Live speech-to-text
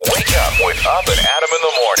Up and Adam in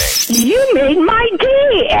the morning. You made my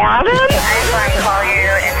day, Adam. I just want to call you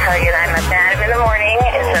and tell you that I'm up and Adam in the morning,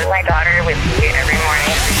 and so is my daughter with you every morning.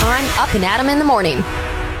 I'm Up and Adam in the morning.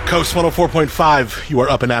 Coast 104.5, you are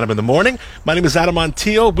Up and Adam in the morning. My name is Adam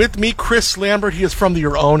Montiel. With me, Chris Lambert. He is from the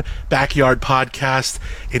Your Own Backyard podcast.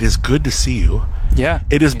 It is good to see you. Yeah.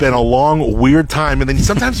 It has been a long, weird time. And then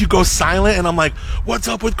sometimes you go silent, and I'm like, what's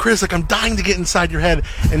up with Chris? Like, I'm dying to get inside your head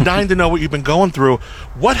and dying to know what you've been going through.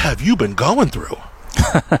 What have you been going through?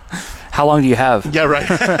 How long do you have? Yeah, right.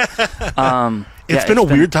 It's been a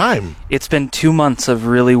weird time. It's been 2 months of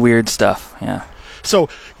really weird stuff. Yeah. So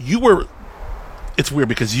it's weird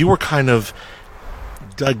because you were kind of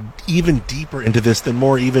dug even deeper into this than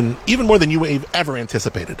even more than you ever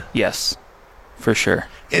anticipated. Yes, for sure.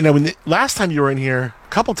 And when last time you were in here, a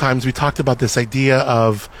couple times we talked about this idea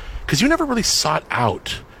of, because you never really sought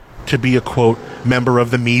out to be a, quote, member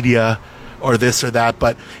of the media or this or that,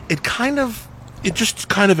 but it just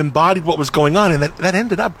kind of embodied what was going on, and that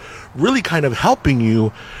ended up really kind of helping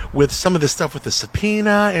you with some of this stuff with the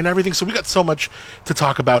subpoena and everything. So we got so much to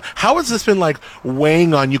talk about. How has this been like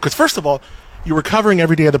weighing on you? Because first of all, you were covering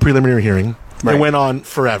every day of the preliminary hearing. Right. It went on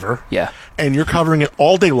forever. Yeah. And you're covering it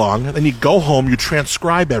all day long. And then you go home, you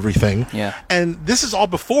transcribe everything. Yeah. And this is all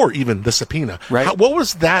before even the subpoena. Right. What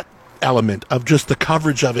was that element of just the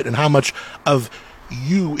coverage of it and how much of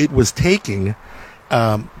you it was taking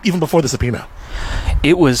even before the subpoena?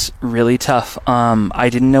 It was really tough. I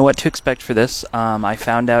didn't know what to expect for this. I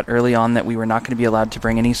found out early on that we were not going to be allowed to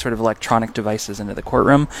bring any sort of electronic devices into the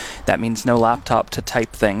courtroom. That means no laptop to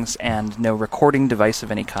type things and no recording device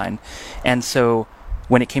of any kind. And so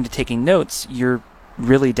when it came to taking notes, you're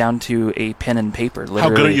really down to a pen and paper. Literally. How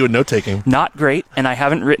good are you at note-taking? Not great, and I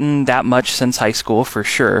haven't written that much since high school, for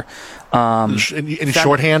sure. Any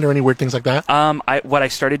shorthand or any weird things like that? What I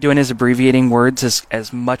started doing is abbreviating words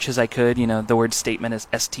as much as I could. You know, the word statement is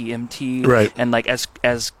STMT. Right. And like as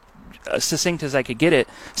succinct as I could get it.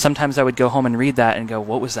 Sometimes I would go home and read that and go,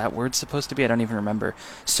 what was that word supposed to be? I don't even remember.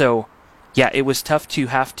 So, yeah, it was tough to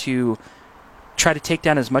have to try to take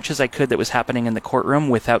down as much as I could that was happening in the courtroom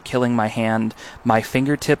without killing my hand. My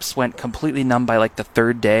fingertips went completely numb by like the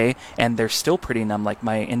third day, and they're still pretty numb. Like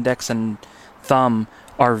my index and thumb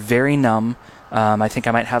are very numb. I think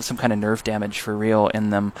I might have some kind of nerve damage for real in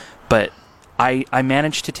them, but I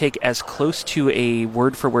managed to take as close to a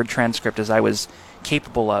word-for-word transcript as I was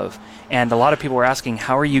capable of. And a lot of people were asking,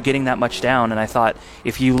 how are you getting that much down? And I thought,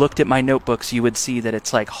 if you looked at my notebooks, you would see that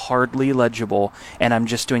it's like hardly legible, and I'm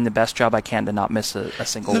just doing the best job I can to not miss a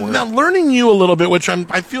single word. Now, learning you a little bit, which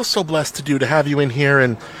I feel so blessed to do, to have you in here,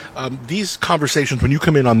 and these conversations, when you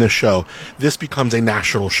come in on this show, this becomes a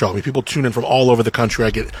national show. I mean, people tune in from all over the country.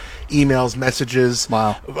 I get emails, messages.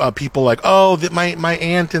 Wow. People like, oh, my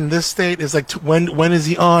aunt in this state is like, when is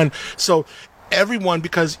he on? So everyone,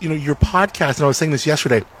 because, you know, your podcast, and I was saying this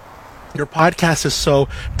yesterday, your podcast is so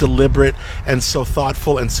deliberate and so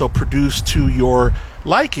thoughtful and so produced to your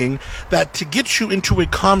liking that to get you into a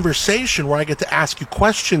conversation where I get to ask you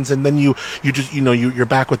questions and then you just, you know, you're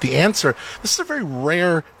back with the answer. This is a very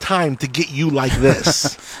rare time to get you like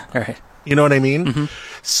this. All right. You know what I mean? Mm-hmm.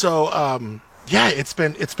 So, yeah, it's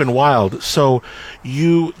been wild. So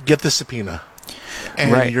you get the subpoena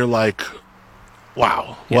and right. You're like,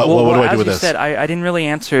 wow, yeah, what do I do with as this? you said, I didn't really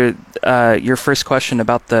answer your first question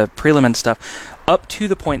about the prelim and stuff. Up to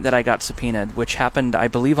the point that I got subpoenaed, which happened, I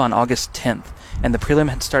believe, on August 10th, and the prelim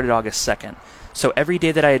had started August 2nd. So every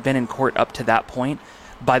day that I had been in court up to that point,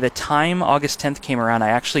 by the time August 10th came around, I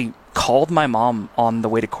actually called my mom on the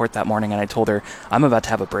way to court that morning, and I told her, I'm about to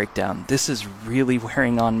have a breakdown. This is really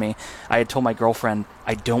wearing on me. I had told my girlfriend,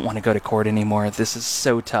 I don't want to go to court anymore. This is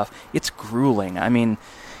so tough. It's grueling. I mean,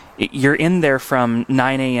 you're in there from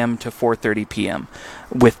 9 a.m. to 4:30 p.m.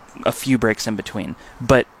 with a few breaks in between.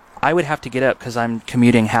 But I would have to get up because I'm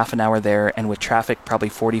commuting half an hour there, and with traffic, probably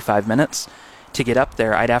 45 minutes. To get up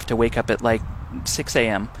there, I'd have to wake up at like 6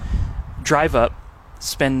 a.m., drive up,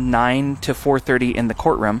 spend 9 to 4:30 in the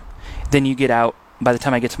courtroom. Then you get out. By the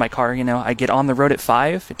time I get to my car, you know, I get on the road at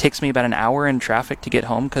 5. It takes me about an hour in traffic to get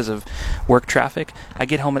home because of work traffic. I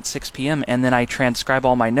get home at 6 p.m., and then I transcribe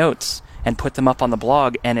all my notes and put them up on the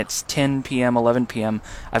blog, and it's 10 p.m., 11 p.m.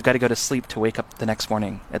 I've got to go to sleep to wake up the next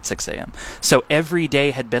morning at 6 a.m. So every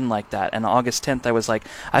day had been like that, and on August 10th, I was like,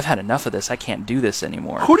 I've had enough of this. I can't do this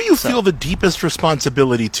anymore. Who do you feel the deepest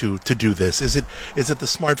responsibility to do this? Is it the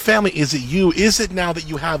Smart family? Is it you? Is it now that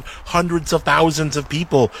you have hundreds of thousands of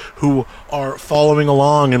people who are following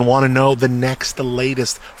along and want to know the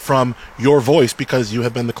latest from your voice because you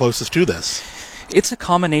have been the closest to this? It's a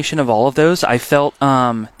combination of all of those. I felt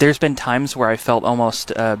there's been times where I felt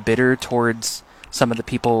almost bitter towards some of the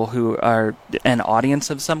people who are an audience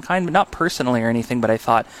of some kind, but not personally or anything, but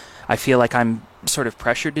I feel like I'm sort of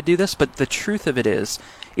pressured to do this. But the truth of it is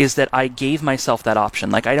that I gave myself that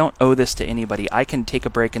option. Like, I don't owe this to anybody. I can take a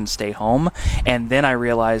break and stay home. And then I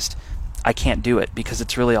realized I can't do it because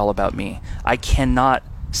it's really all about me. I cannot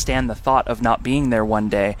stand the thought of not being there one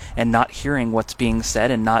day and not hearing what's being said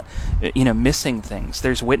and not, missing things.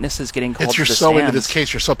 There's witnesses getting called to the You're so into stands. this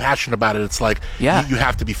case. You're so passionate about it. It's like you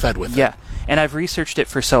have to be fed with it. Yeah. And I've researched it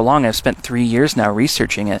for so long. I've spent 3 years now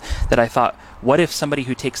researching it that I thought, what if somebody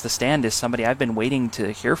who takes the stand is somebody I've been waiting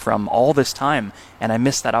to hear from all this time, and I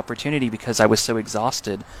missed that opportunity because I was so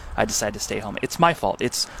exhausted, I decided to stay home. It's my fault.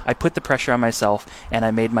 I put the pressure on myself, and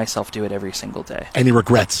I made myself do it every single day. Any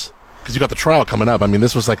regrets? Because you got the trial coming up. I mean,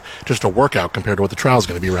 this was like just a workout compared to what the trial is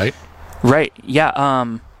going to be, right? Right.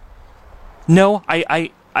 Yeah. No,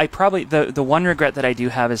 I probably, the one regret that I do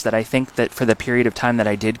have is that I think that for the period of time that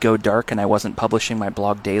I did go dark and I wasn't publishing my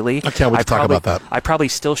blog daily, I can't wait to talk about that. I probably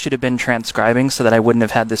still should have been transcribing so that I wouldn't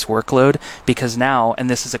have had this workload, because now, and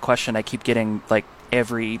this is a question I keep getting like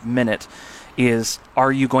every minute, is,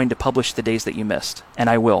 are you going to publish the days that you missed? And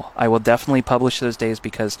I will. I will definitely publish those days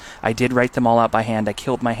because I did write them all out by hand. I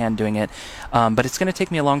killed my hand doing it. But it's going to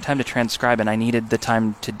take me a long time to transcribe, and I needed the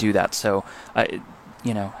time to do that. So,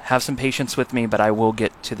 have some patience with me, but I will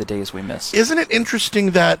get to the days we missed. Isn't it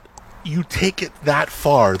interesting that you take it that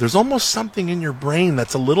far? There's almost something in your brain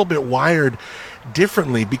that's a little bit wired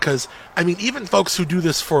differently, because, I mean, even folks who do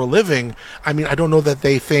this for a living, I mean, I don't know that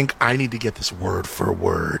they think, I need to get this word for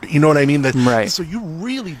word. You know what I mean? Right. So you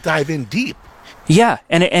really dive in deep. Yeah,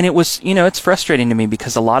 and it was, it's frustrating to me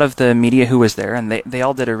because a lot of the media who was there, and they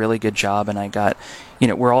all did a really good job, and I got,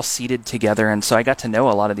 we're all seated together, and so I got to know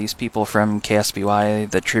a lot of these people from KSBY,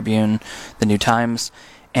 the Tribune, the New Times,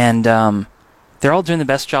 and they're all doing the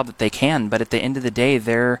best job that they can, but at the end of the day,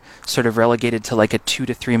 they're sort of relegated to like a 2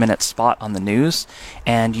 to 3 minute spot on the news,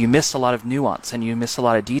 and you miss a lot of nuance, and you miss a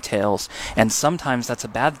lot of details, and sometimes that's a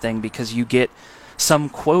bad thing because you get some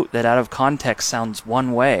quote that out of context sounds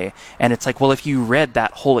one way, and it's like, well, if you read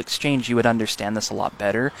that whole exchange, you would understand this a lot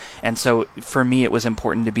better. And so for me, it was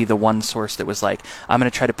important to be the one source that was like, I'm going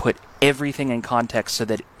to try to put everything in context so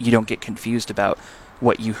that you don't get confused about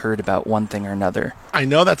what you heard about one thing or another. I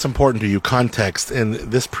know that's important to you, context. And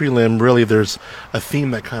this prelim, really, there's a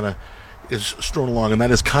theme that kind of is strewn along, and that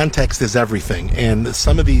is context is everything. And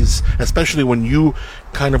some of these, especially when you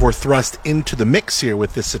kind of were thrust into the mix here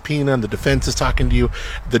with this subpoena, and the defense is talking to you,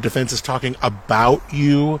 the defense is talking about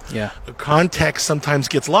you. Yeah. Context sometimes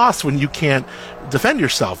gets lost when you can't defend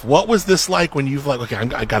yourself. What was this like when you've like, okay,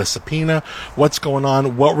 I got a subpoena, what's going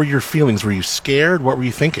on? What were your feelings? Were you scared? What were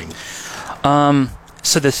you thinking?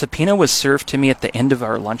 So the subpoena was served to me at the end of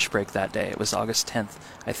our lunch break that day. It was August 10th,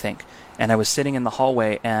 I think. And I was sitting in the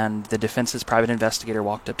hallway, and the defense's private investigator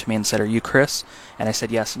walked up to me and said, "Are you Chris?" And I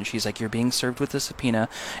said, "Yes." And she's like, "You're being served with a subpoena."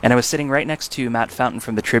 And I was sitting right next to Matt Fountain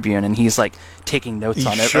from the Tribune, and he's like taking notes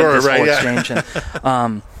on it, Sure, this right, whole yeah. exchange.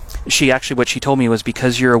 And what she told me was,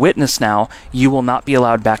 because you're a witness now, you will not be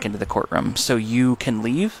allowed back into the courtroom. So you can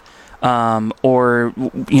leave, or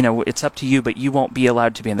it's up to you, but you won't be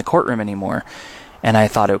allowed to be in the courtroom anymore. And I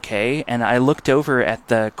thought, okay. And I looked over at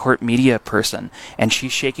the court media person, and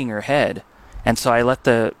she's shaking her head. And so I let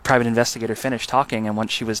the private investigator finish talking, and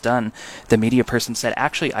once she was done, the media person said,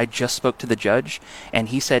 "Actually, I just spoke to the judge, and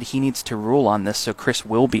he said he needs to rule on this, so Chris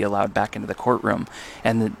will be allowed back into the courtroom."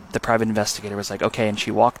 And the private investigator was like, "Okay," and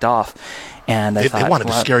she walked off. And I thought, they wanted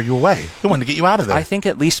to scare you away. They wanted to get you out of there. I think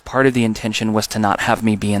at least part of the intention was to not have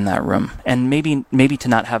me be in that room, and maybe to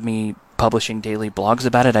not have me publishing daily blogs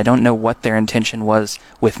about it. I don't know what their intention was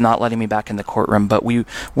with not letting me back in the courtroom, but we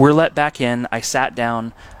were let back in. I sat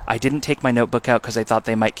down. I didn't take my notebook out because I thought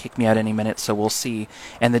they might kick me out any minute, so we'll see.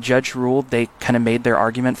 And the judge ruled. They kind of made their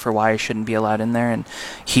argument for why I shouldn't be allowed in there, and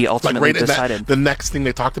he ultimately decided. The next thing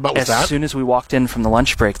they talked about was that? As soon as we walked in from the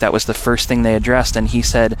lunch break, that was the first thing they addressed, and he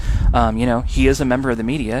said, he is a member of the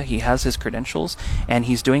media, he has his credentials, and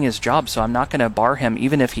he's doing his job, so I'm not going to bar him,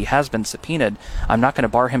 even if he has been subpoenaed, I'm not going to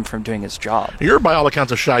bar him from doing his job. You're, by all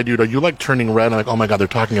accounts, a shy dude. Are you like turning red and like, oh my God, they're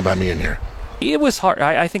talking about me in here? It was hard.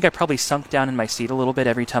 I think I probably sunk down in my seat a little bit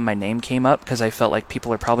every time my name came up, because I felt like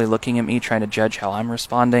people are probably looking at me trying to judge how I'm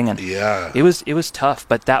responding, and yeah, it was tough.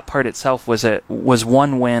 But that part itself was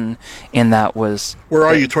one win. In that was, where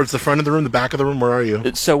are you? Towards the front of the room, the back of the room? Where are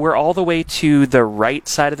you? So we're all the way to the right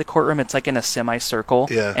side of the courtroom. It's like in a semicircle.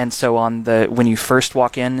 Yeah. And so when you first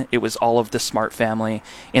walk in, it was all of the Smart family.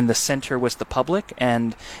 In the center was the public,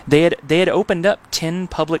 and they had opened up 10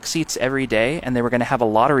 public seats every day, and they were going to have a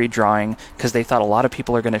lottery drawing because because they thought a lot of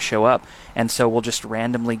people are going to show up, and so we'll just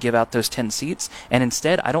randomly give out those 10 seats. And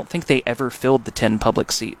instead, I don't think they ever filled the 10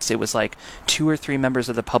 public seats. It was like 2 or 3 members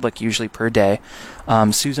of the public usually per day.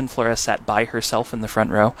 Susan Flores sat by herself in the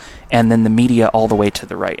front row, and then the media all the way to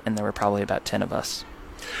the right, and there were probably about 10 of us.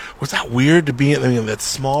 Was that weird to be in that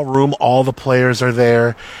small room? All the players are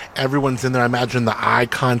there. Everyone's in there. I imagine the eye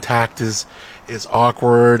contact is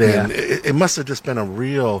awkward, and it must have just been a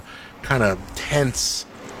real kind of tense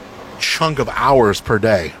chunk of hours per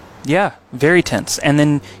day. Yeah, very tense. And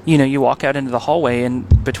then, you walk out into the hallway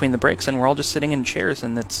and between the breaks, and we're all just sitting in chairs,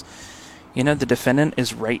 and it's, the defendant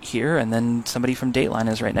is right here, and then somebody from Dateline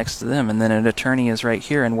is right next to them, and then an attorney is right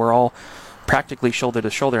here, and we're all practically shoulder to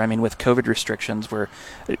shoulder. I mean, with COVID restrictions, we're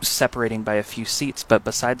separating by a few seats, but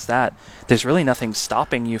besides that, there's really nothing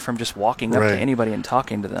stopping you from just walking up to anybody and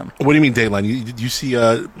talking to them. What do you mean Dateline? Did you see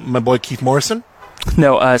my boy Keith Morrison?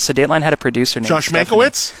 No, so Dateline had a producer named Josh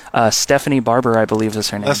Mankiewicz? Stephanie Barber, I believe is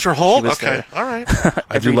her name. Lester Holt? Okay, all right.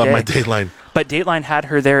 I do love my Dateline. But Dateline had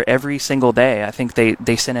her there every single day. I think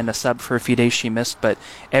they sent in a sub for a few days she missed, but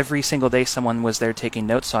every single day someone was there taking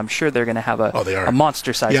notes, so I'm sure they're going to have a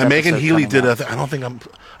monster-sized episode. Yeah, Megan Healy did out.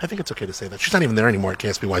 I think it's okay to say that. She's not even there anymore at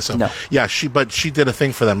KSBY, so. No. Yeah, she did a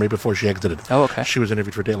thing for them right before she exited. Oh, okay. She was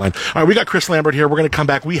interviewed for Dateline. All right, we got Chris Lambert here. We're going to come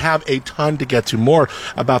back. We have a ton to get to, more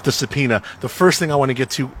about the subpoena. The first thing I want to get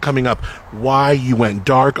to coming up, why you went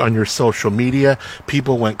dark on your social media.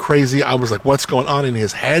 People went crazy. I was like, what's going on in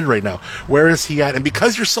his head right now? Where is he at? And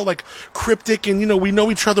because you're so like cryptic and, we know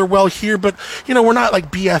each other well here, but, we're not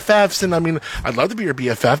like BFFs. And I mean, I'd love to be your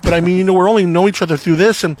BFF, but I mean, we're only know each other through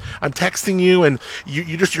this, and I'm texting you, and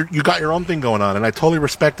you got your own thing going on, and I totally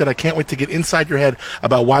respect it. I can't wait to get inside your head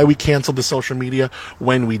about why we canceled the social media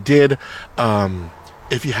when we did.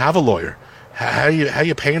 If you have a lawyer, how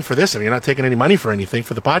you paying for this? I mean, you're not taking any money for anything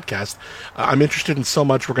for the podcast. I'm interested in so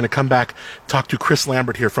much. We're going to come back, talk to Chris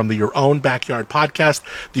Lambert here from the Your Own Backyard podcast.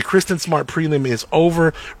 The Kristin Smart prelim is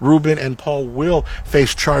over. Ruben and Paul will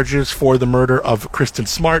face charges for the murder of Kristin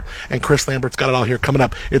Smart, and Chris Lambert's got it all here coming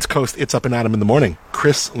up. It's Coast, it's Up and Adam in the morning.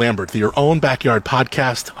 Chris Lambert, the Your Own Backyard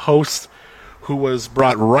podcast host, who was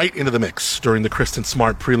brought right into the mix during the Kristin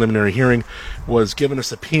Smart preliminary hearing, was given a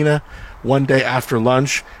subpoena one day after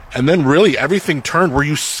lunch, and then really everything turned. Were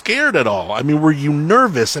you scared at all? I mean, were you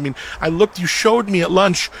nervous? I mean, you showed me at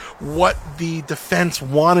lunch what the defense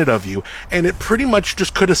wanted of you, and it pretty much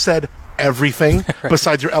just could have said everything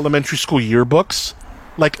besides your elementary school yearbooks.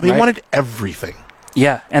 Like, they wanted everything.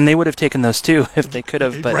 Yeah, and they would have taken those too if they could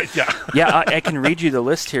have. But yeah, I can read you the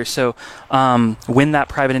list here. So when that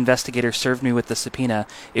private investigator served me with the subpoena,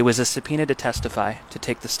 it was a subpoena to testify, to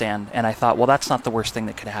take the stand. And I thought, well, that's not the worst thing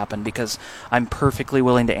that could happen, because I'm perfectly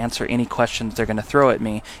willing to answer any questions they're going to throw at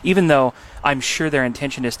me, even though I'm sure their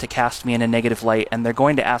intention is to cast me in a negative light, and they're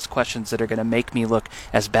going to ask questions that are going to make me look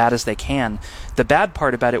as bad as they can. The bad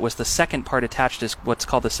part about it was the second part attached is what's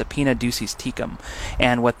called the subpoena ducis tecum.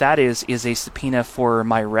 And what that is a subpoena for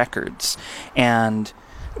my records. And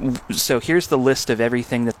so here's the list of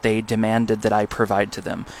everything that they demanded that I provide to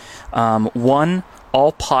them. 1,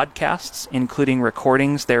 all podcasts, including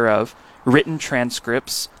recordings thereof, written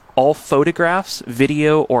transcripts, all photographs,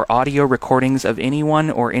 video, or audio recordings of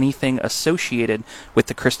anyone or anything associated with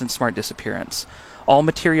the Kristin Smart disappearance. All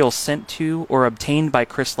materials sent to or obtained by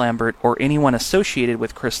Chris Lambert or anyone associated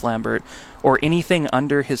with Chris Lambert, or anything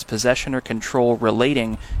under his possession or control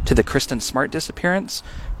relating to the Kristin Smart disappearance,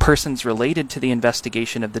 persons related to the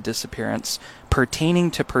investigation of the disappearance, pertaining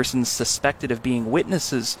to persons suspected of being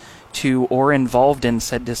witnesses to or involved in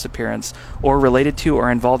said disappearance, or related to or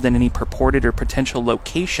involved in any purported or potential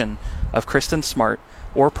location of Kristin Smart,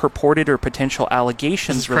 or purported or potential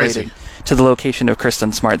allegations related to the location of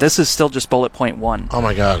Kristin Smart. This is still just bullet point 1. Oh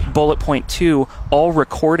my God. Bullet point 2, all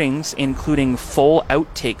recordings, including full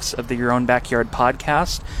outtakes of the Your Own Backyard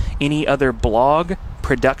podcast, any other blog,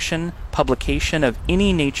 production, publication of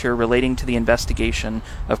any nature relating to the investigation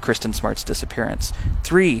of Kristin Smart's disappearance.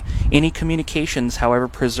 3, any communications, however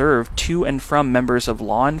preserved, to and from members of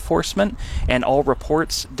law enforcement, and all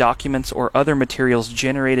reports, documents, or other materials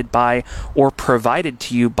generated by or provided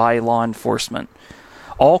to you by law enforcement.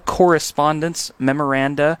 All correspondence,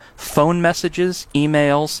 memoranda, phone messages,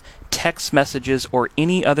 emails, text messages, or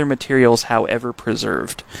any other materials, however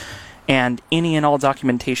preserved. and any and all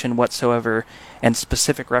documentation whatsoever and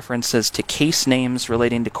specific references to case names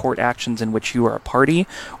relating to court actions in which you are a party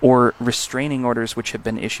or restraining orders which have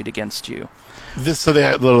been issued against you. So they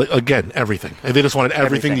had, again, everything. They just wanted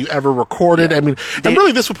everything you ever recorded. Yeah. I mean, and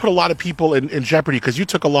really this would put a lot of people in jeopardy, because you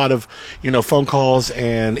took a lot of, phone calls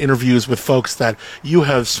and interviews with folks that you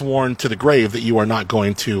have sworn to the grave that you are not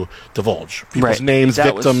going to divulge. People's names,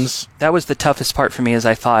 victims. That was the toughest part for me, is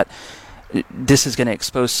I thought, this is going to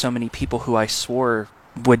expose so many people who I swore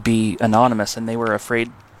would be anonymous, and they were afraid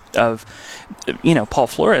of, Paul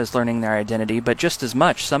Flores learning their identity, but just as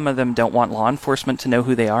much, some of them don't want law enforcement to know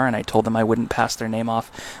who they are, and I told them I wouldn't pass their name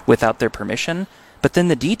off without their permission. But then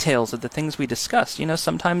the details of the things we discussed,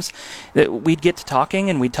 sometimes we'd get to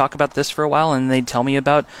talking and we'd talk about this for a while, and they'd tell me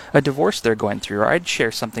about a divorce they're going through, or I'd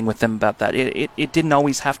share something with them about that. It didn't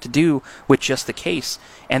always have to do with just the case,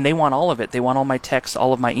 and they want all of it. They want all my texts,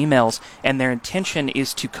 all of my emails, and their intention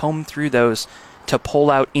is to comb through those to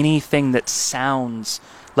pull out anything that sounds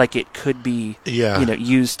like it could be,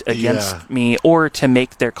 used against me, or to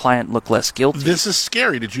make their client look less guilty. This is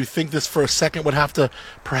scary. Did you think this for a second would have to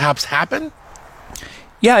perhaps happen?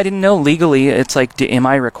 Yeah, I didn't know legally. It's like, am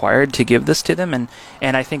I required to give this to them?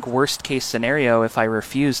 And I think worst case scenario, if I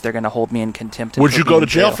refuse, they're going to hold me in contempt. Would you go to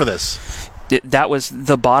jail for this? That was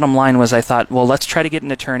the bottom line. Was I thought, well, let's try to get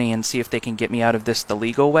an attorney and see if they can get me out of this the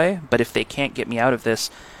legal way. But if they can't get me out of this,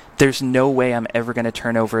 there's no way I'm ever going to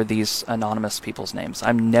turn over these anonymous people's names.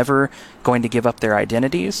 I'm never going to give up their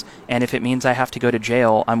identities, and if it means I have to go to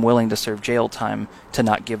jail, I'm willing to serve jail time to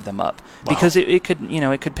not give them up. Wow. Because it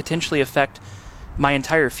could potentially affect my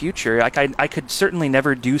entire future. Like I could certainly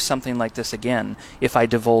never do something like this again if I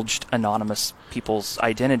divulged anonymous people's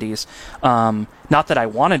identities. Not that I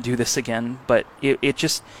want to do this again, but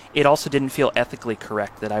it also didn't feel ethically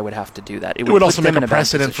correct that I would have to do that. It would also make a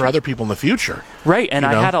precedent for other people in the future. Right, and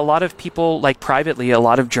I had a lot of people, privately, a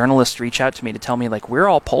lot of journalists reach out to me to tell me, we're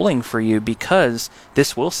all pulling for you because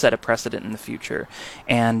this will set a precedent in the future.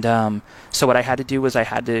 And so what I had to do was I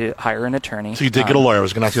had to hire an attorney. So you did get a lawyer. I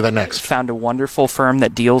was going to ask you that next. Found a wonderful firm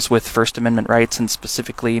that deals with First Amendment rights, and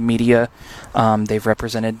specifically media. They've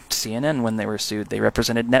represented CNN when they were sued. They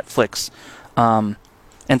represented Netflix.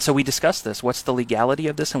 And so we discussed this. What's the legality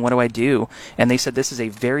of this, and what do I do? And they said this is a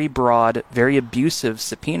very broad, very abusive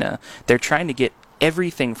subpoena. They're trying to get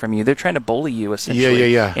everything from you. They're trying to bully you,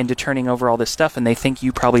 essentially, into turning over all this stuff, and they think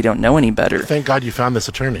you probably don't know any better. Thank God you found this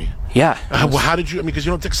attorney. Yeah. Well, how did you? Because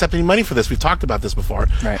you don't accept any money for this. We've talked about this before.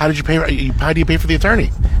 Right. How did you pay? How do you pay for the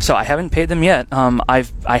attorney? So I haven't paid them yet. I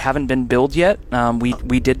haven't been billed yet.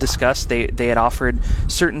 We did discuss. They had offered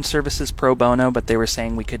certain services pro bono, but they were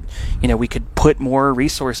saying we could put more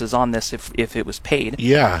resources on this if it was paid.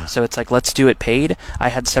 Yeah. So it's let's do it paid. I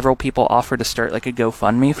had several people offer to start a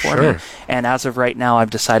GoFundMe for me, and as of right now, I've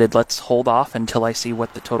decided let's hold off until I see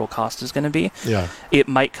what the total cost is going to be. Yeah. It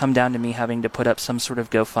might come down to me having to put up some sort of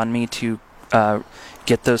GoFundMe to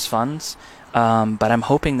get those funds, but I'm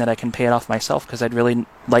hoping that I can pay it off myself, because I'd really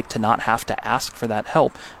like to not have to ask for that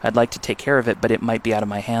help. I'd like to take care of it, but it might be out of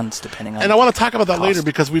my hands depending on. And I want to talk about that cost. later,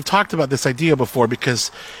 because we've talked about this idea before,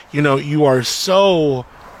 because you are so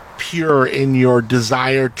pure in your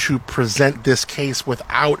desire to present this case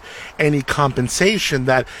without any compensation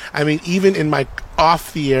that, even in my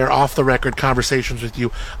off the record conversations with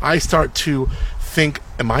you, I start to think,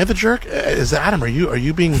 am I the jerk? Is that Adam? Are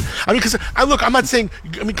you being? Because I'm not saying.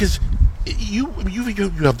 Because you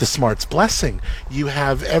have the smart's blessing. You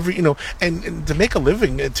have every and to make a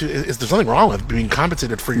living. There's nothing wrong with being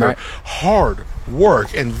compensated for your hard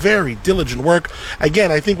work and very diligent work.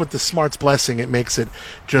 Again, I think with the smart's blessing, it makes it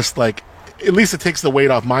just at least it takes the weight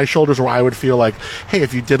off my shoulders, where I would feel like, hey,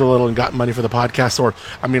 if you did a little and got money for the podcast, or,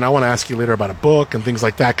 I want to ask you later about a book and things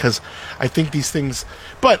like that, because I think these things,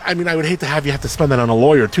 but, I would hate to have you have to spend that on a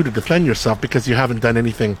lawyer, too, to defend yourself, because you haven't done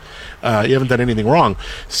anything wrong.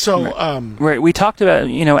 So, right. We talked about,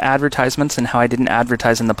 advertisements and how I didn't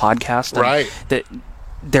advertise in the podcast. Right. That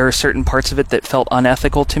there are certain parts of it that felt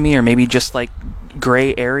unethical to me, or maybe just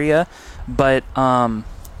gray area, but,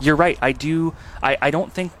 you're right. I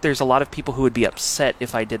don't think there's a lot of people who would be upset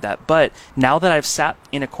if I did that. But now that I've sat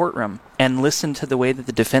in a courtroom and listened to the way that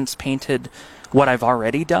the defense painted what I've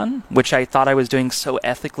already done, which I thought I was doing so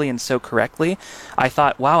ethically and so correctly, I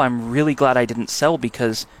thought, wow, I'm really glad I didn't sell,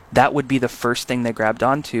 because that would be the first thing they grabbed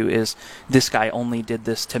onto, is this guy only did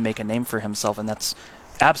this to make a name for himself, and that's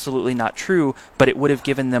absolutely not true, but it would have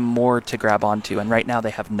given them more to grab onto, and right now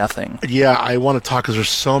they have nothing. Yeah, I want to talk because there's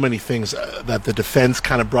so many things that the defense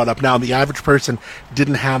kind of brought up. Now, the average person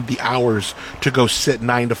didn't have the hours to go sit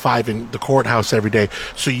 9 to 5 in the courthouse every day,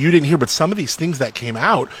 so you didn't hear. But some of these things that came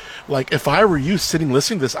out, like if I were you sitting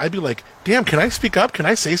listening to this, I'd be like, damn, can I speak up? Can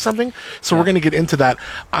I say something? So we're going to get into that.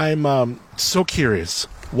 I'm so curious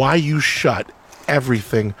why you shut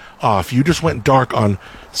everything off. You just went dark on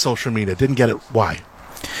social media. Didn't get it. Why?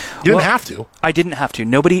 You didn't have to. I didn't have to.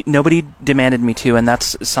 Nobody demanded me to, and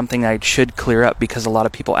that's something I should clear up because a lot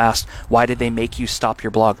of people asked, why did they make you stop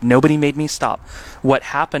your blog? Nobody made me stop. What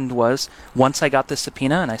happened was, once I got the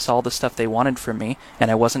subpoena and I saw the stuff they wanted from me,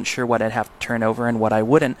 and I wasn't sure what I'd have to turn over and what I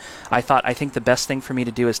wouldn't, I think the best thing for me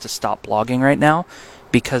to do is to stop blogging right now,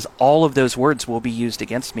 because all of those words will be used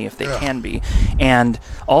against me if they can be. And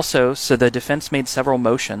also, so the defense made several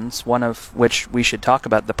motions, one of which we should talk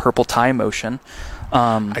about, the purple tie motion.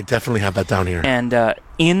 I definitely have that down here. And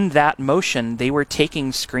in that motion, they were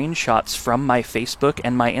taking screenshots from my Facebook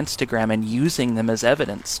and my Instagram and using them as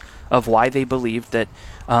evidence of why they believed that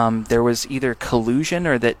there was either collusion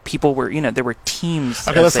or that people were, there were teams.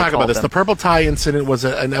 Okay, let's talk about this. The purple tie incident was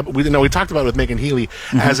we talked about it with Megan Healy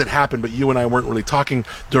as it happened, but you and I weren't really talking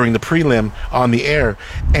during the prelim on the air.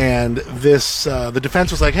 And this, the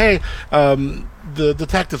defense was like, hey, the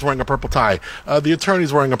detective's wearing a purple tie. The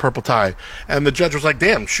attorney's wearing a purple tie. And the judge was like,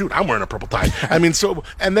 damn, shoot, I'm wearing a purple tie. I mean, so,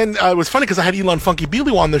 and then it was funny because I had Elon Funky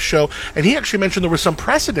Bealey on this show, and he actually mentioned there was some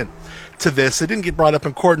precedent to this. It didn't get brought up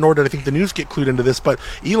in court, nor did I think the news get clued into this, but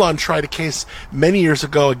Elon tried a case many years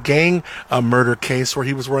ago, a gang murder case where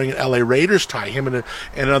he was wearing an LA Raiders tie, him and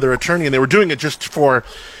another attorney, and they were doing it just for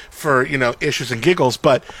issues and giggles,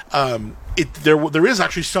 but there is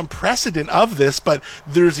actually some precedent of this, but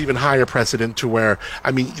there's even higher precedent to where,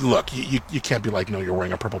 I mean, look, you can't be like, no, you're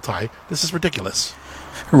wearing a purple tie. This is ridiculous.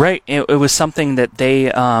 Right. It was something that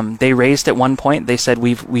they raised at one point. They said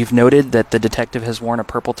we've noted that the detective has worn a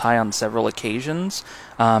purple tie on several occasions.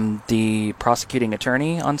 The prosecuting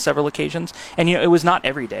attorney on several occasions, and it was not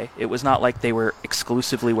every day. It was not like they were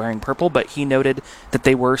exclusively wearing purple, but he noted that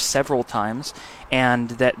they were several times,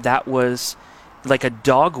 and that was like a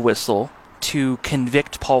dog whistle to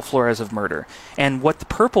convict Paul Flores of murder. And what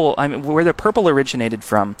where the purple originated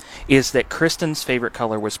from is that Kristin's favorite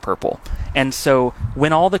color was purple. And so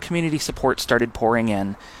when all the community support started pouring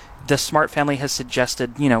in, the Smart family has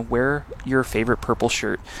suggested, wear your favorite purple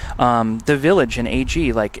shirt. The Village and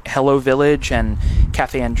AG, like Hello Village and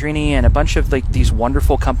Cafe Andrini and a bunch of these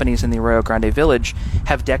wonderful companies in the Arroyo Grande Village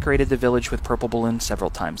have decorated the village with purple balloons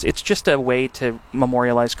several times. It's just a way to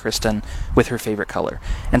memorialize Kristin with her favorite color.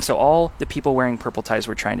 And so all the people wearing purple ties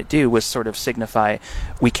were trying to do was sort of signify,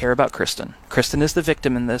 we care about Kristin. Kristin is the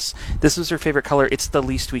victim in this. This is her favorite color. It's the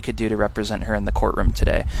least we could do to represent her in the courtroom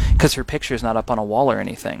today, because her picture is not up on a wall or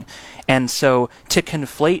anything. And so to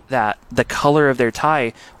conflate the color of their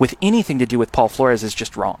tie with anything to do with Paul Flores is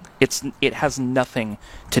just wrong. It has nothing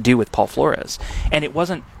to do with Paul Flores. And it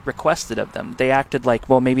wasn't requested of them. They acted like,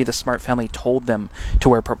 well, maybe the Smart family told them to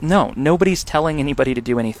wear purple. No, nobody's telling anybody to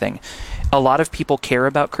do anything. A lot of people care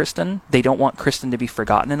about Kristin. They don't want Kristin to be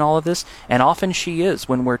forgotten in all of this. And often she is.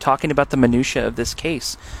 When we're talking about the minutia of this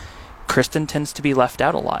case, Kristin tends to be left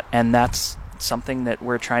out a lot. And that's something that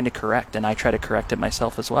we're trying to correct, and I try to correct it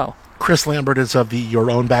myself as well. Chris Lambert is of the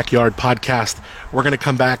Your Own Backyard podcast. We're going to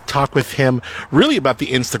come back, talk with him really about the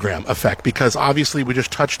Instagram effect, because obviously we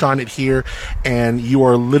just touched on it here, and you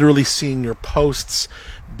are literally seeing your posts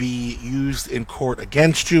be used in court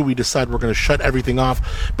against you. We decide we're going to shut everything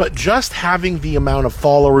off, but just having the amount of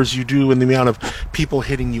followers you do and the amount of people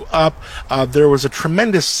hitting you up, there was a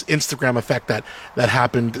tremendous Instagram effect that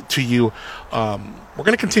happened to you. We're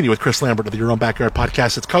going to continue with Chris Lambert of the Your Own Backyard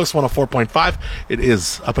podcast. It's Coast 104.5. It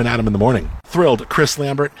is Up and Adam in the Morning. Thrilled Chris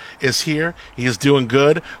Lambert is here. He is doing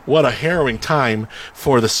good. What a harrowing time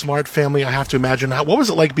for the Smart family, I have to imagine. What was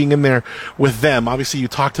it like being in there with them? Obviously, you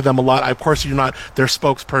talk to them a lot. Of course, you're not their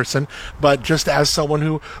spokesperson, but just as someone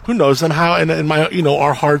who knows them, how, and my,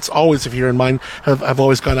 our hearts always, if you're in mine, have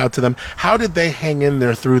always gone out to them. How did they hang in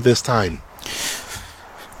there through this time?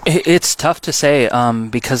 It's tough to say,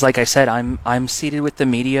 because like I said, I'm seated with the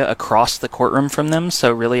media across the courtroom from them,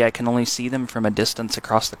 so really I can only see them from a distance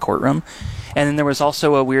across the courtroom. And then there was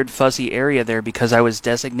also a weird fuzzy area there because I was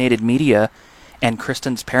designated media, and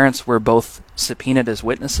Kristin's parents were both subpoenaed as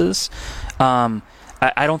witnesses. I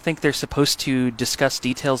don't think they're supposed to discuss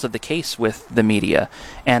details of the case with the media,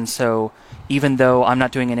 and so even though I'm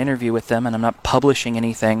not doing an interview with them and I'm not publishing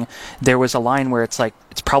anything, there was a line where it's like,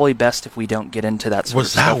 it's probably best if we don't get into that sort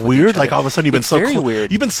of stuff. Was that weird? Like all of a sudden It's very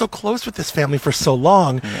weird. You've been so close with this family for so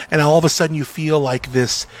long, and all of a sudden you feel like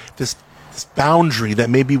this boundary that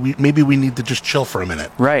maybe we need to just chill for a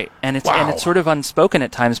minute. Right. And it's sort of unspoken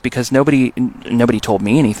at times because nobody told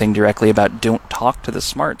me anything directly about don't talk to the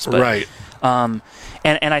Smarts. But, right.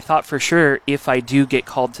 And I thought for sure if I do get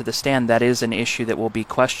called to the stand, that is an issue that will be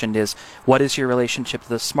questioned is what is your relationship to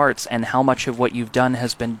the Smarts and how much of what you've done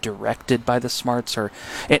has been directed by the Smarts or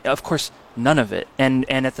of course none of it. And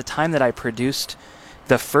at the time that I produced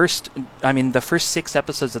the first 6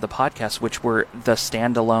 episodes of the podcast, which were the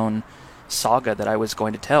standalone saga that I was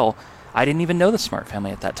going to tell, I didn't even know the Smart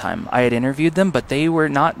family at that time. I had interviewed them, but they were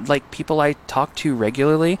not like people I talked to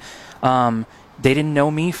regularly. They didn't know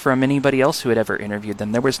me from anybody else who had ever interviewed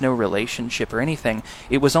them. There was no relationship or anything.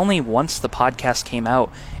 It was only once the podcast came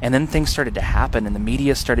out and then things started to happen and the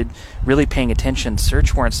media started really paying attention,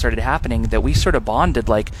 search warrants started happening, that we sort of bonded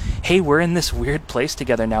like, hey, we're in this weird place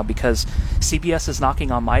together now because CBS is knocking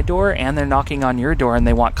on my door and they're knocking on your door and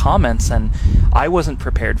they want comments, and I wasn't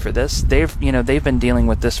prepared for this. They've been dealing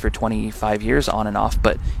with this for 25 years on and off,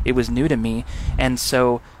 but it was new to me. And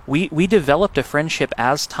so we developed a friendship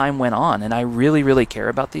as time went on, and I really, really care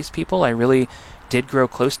about these people. I really did grow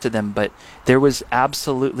close to them, but there was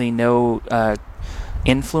absolutely no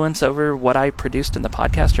influence over what I produced in the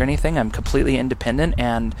podcast or anything. I'm completely independent,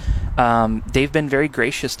 and they've been very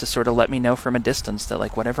gracious to sort of let me know from a distance that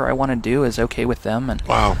like whatever I want to do is okay with them. And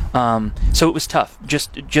wow. So it was tough,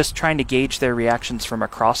 just trying to gauge their reactions from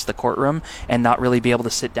across the courtroom and not really be able to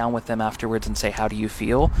sit down with them afterwards and say, how do you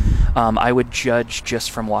feel? I would judge just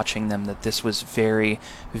from watching them that this was very,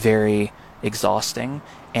 very exhausting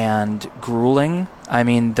and grueling. I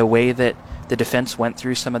mean, the way that the defense went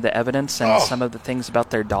through some of the evidence and some of the things about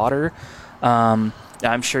their daughter.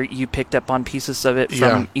 I'm sure you picked up on pieces of it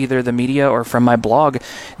from either the media or from my blog.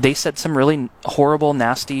 They said some really horrible,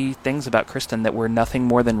 nasty things about Kristin that were nothing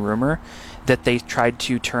more than rumor, that they tried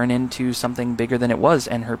to turn into something bigger than it was,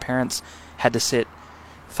 and her parents had to sit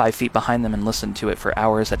 5 feet behind them and listen to it for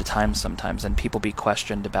hours at a time sometimes, and people be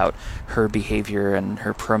questioned about her behavior and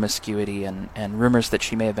her promiscuity and rumors that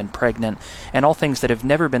she may have been pregnant and all things that have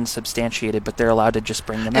never been substantiated, but they're allowed to just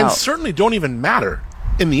bring them out. And certainly don't even matter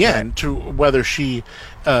in the end to whether she,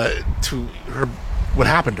 to her, what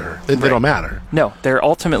happened to her. They don't matter. No, they're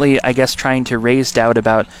ultimately, I guess, trying to raise doubt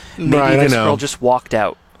about maybe this girl just walked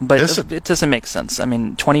out. But it doesn't make sense. I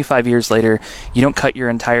mean, 25 years later, you don't cut your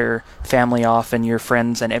entire family off and your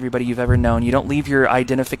friends and everybody you've ever known. You don't leave your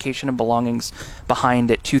identification and belongings behind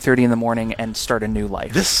at 2:30 in the morning and start a new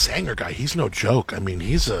life. This Sanger guy, he's no joke. I mean,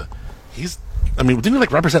 didn't he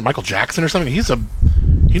like represent Michael Jackson or something?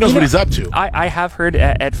 He knows what he's up to. I have heard,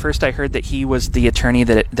 at first I heard that he was the attorney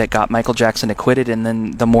that got Michael Jackson acquitted, and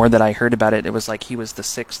then the more that I heard about it, it was like he was the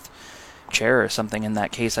 6th chair or something in that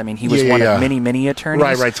case. I mean, he was one of many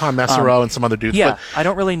attorneys. Right. Tom Messereau and some other dudes. Yeah, but I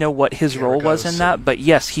don't really know what his role was in that, but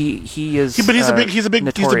yes, he is. But he's a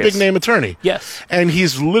big name attorney. Yes, and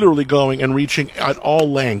he's literally going and reaching at all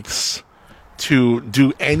lengths to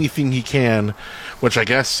do anything he can. Which I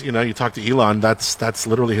guess, you talk to Elon, that's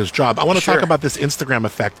literally his job. I want to talk about this Instagram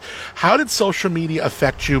effect. How did social media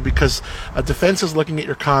affect you? Because a defense is looking at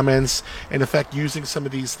your comments, in effect using some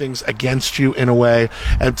of these things against you in a way.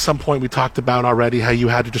 At some point we talked about already how you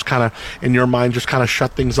had to just kind of, in your mind, just kind of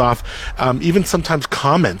shut things off. Even sometimes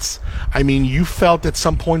comments. I mean, you felt at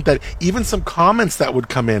some point that even some comments that would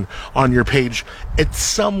come in on your page, in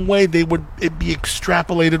some way it'd be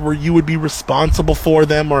extrapolated where you would be responsible for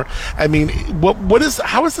them, or, I mean,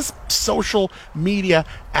 how is this social media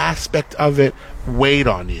aspect of it weighed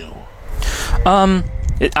on you?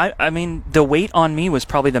 I mean, the weight on me was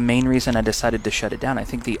probably the main reason I decided to shut it down. I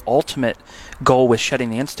think the ultimate goal with shutting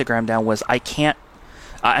the Instagram down was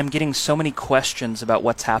I'm getting so many questions about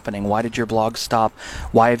what's happening. Why did your blog stop?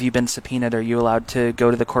 Why have you been subpoenaed? Are you allowed to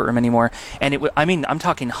go to the courtroom anymore? And I'm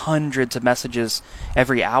talking hundreds of messages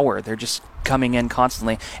every hour. They're just coming in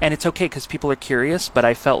constantly. And it's okay because people are curious, but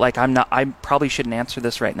I felt like I probably shouldn't answer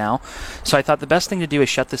this right now. So I thought the best thing to do is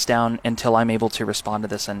shut this down until I'm able to respond to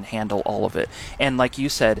this and handle all of it. And like you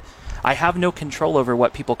said, I have no control over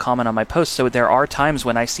what people comment on my posts. So there are times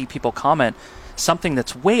when I see people comment something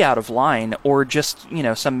that's way out of line or just,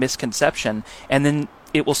 some misconception, and then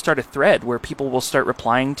it will start a thread where people will start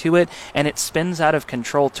replying to it, and it spins out of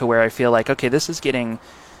control to where I feel like, okay, this is getting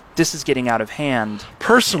this is getting out of hand.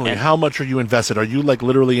 Personally, how much are you invested? Are you like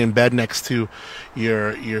literally in bed next to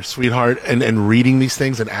your sweetheart and reading these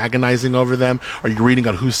things and agonizing over them? Are you reading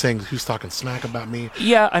on who's talking smack about me?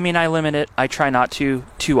 Yeah, I mean, I limit it. I try not to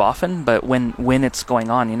too often, but when it's going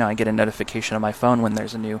on, I get a notification on my phone when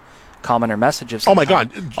there's a new comment or message of some Oh my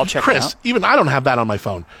kind. God, I'll check Chris! it out. Even I don't have that on my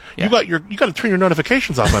phone. Yeah. You got to turn your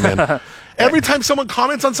notifications off, my man. Every time someone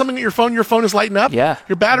comments on something at your phone is lighting up. Yeah.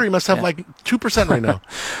 Your battery must have like 2% right now.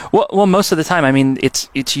 Well, most of the time, I mean,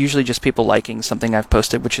 it's usually just people liking something I've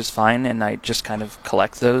posted, which is fine, and I just kind of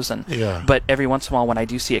collect those. But every once in a while, when I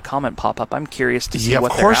do see a comment pop up, I'm curious to see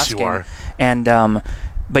what they're asking. Of course you are. And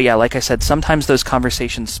but yeah, like I said, sometimes those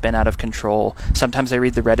conversations spin out of control. Sometimes I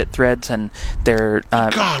read the Reddit threads, and they're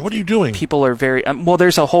God, what are you doing? People are very well.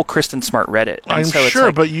 There's a whole Kristin Smart Reddit. And I'm so sure,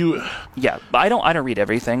 it's but you. Yeah, I don't read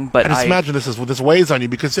everything, but I just imagine this weighs on you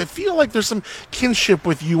because I feel like there's some kinship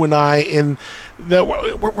with you and I in that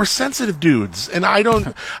we're sensitive dudes, and I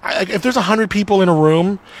don't. If there's 100 people in a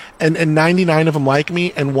room and 99 of them like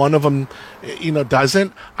me and one of them,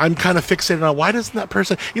 doesn't, I'm kind of fixated on why doesn't that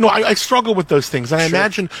person. I struggle with those things, and I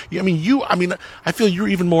imagine. I feel you're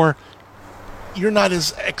even more. You're not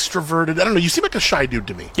as extroverted. I don't know. You seem like a shy dude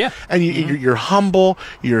to me. Yeah. And you're humble.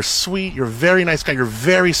 You're sweet. You're a very nice guy. You're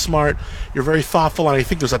very smart. You're very thoughtful. And I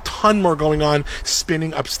think there's a ton more going on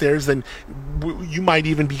spinning upstairs than you might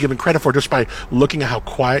even be given credit for just by looking at how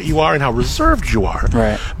quiet you are and how reserved you are.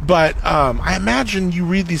 Right. But I imagine you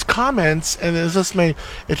read these comments and it just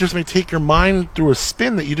may take your mind through a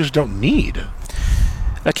spin that you just don't need.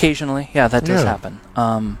 Occasionally, yeah, that does happen.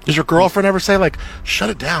 Does your girlfriend ever say like,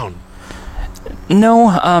 "Shut it down"?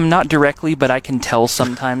 No, not directly, but I can tell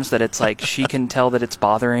sometimes that it's like she can tell that it's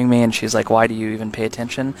bothering me, and she's like, "Why do you even pay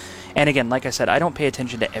attention?" And again, like I said, I don't pay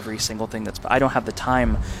attention to every single thing I don't have the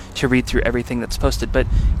time to read through everything that's posted. But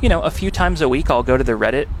a few times a week, I'll go to the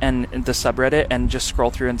Reddit and the subreddit and just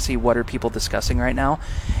scroll through and see what are people discussing right now,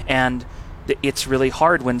 and it's really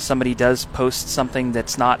hard when somebody does post something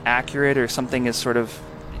that's not accurate or something is sort of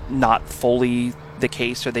not fully the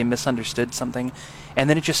case or they misunderstood something, and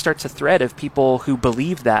then it just starts a thread of people who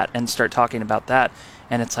believe that and start talking about that,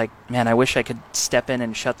 and it's like, man, I wish I could step in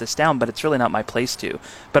and shut this down, but it's really not my place to.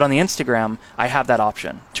 But on the Instagram, I have that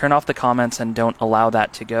option. Turn off the comments and don't allow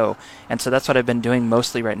that to go. And so that's what I've been doing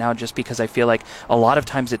mostly right now, just because I feel like a lot of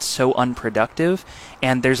times it's so unproductive,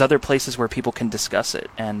 and there's other places where people can discuss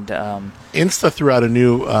it. And Insta threw out a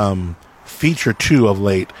new feature too of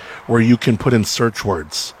late where you can put in search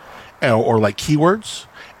words or like keywords,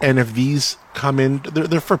 and if these come in,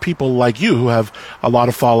 they're for people like you who have a lot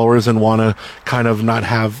of followers and want to kind of not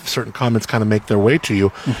have certain comments kind of make their way to you.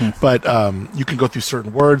 Mm-hmm. But you can go through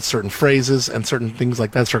certain words, certain phrases, and certain things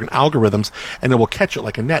like that, certain algorithms, and it will catch it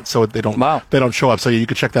like a net, so they don't show up. So you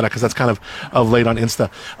can check that out because that's kind of late on Insta.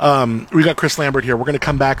 We got Chris Lambert here. We're going to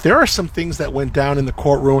come back. There are some things that went down in the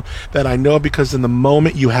courtroom that I know because in the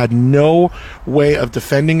moment you had no way of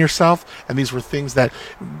defending yourself, and these were things that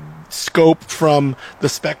scoped from the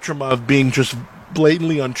spectrum of being just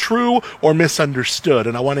blatantly untrue or misunderstood.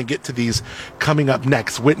 And I want to get to these coming up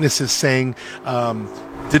next. Witnesses saying,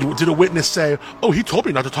 did a witness say, "Oh, he told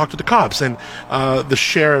me not to talk to the cops," and the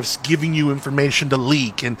sheriff's giving you information to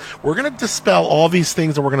leak? And we're going to dispel all these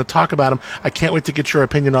things and we're going to talk about them. I can't wait to get your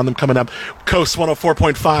opinion on them coming up. Coast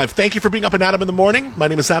 104.5. Thank you for being up and Adam in the morning. My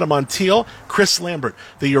name is Adam Montiel. Chris Lambert,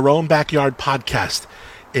 the Your Own Backyard podcast,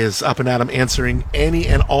 is up and Adam answering any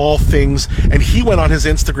and all things. And he went on his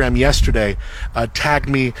Instagram yesterday, tagged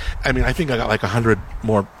me. I mean, I think I got like 100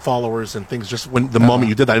 more followers and things just when the moment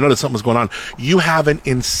you did that. I noticed something was going on. You have an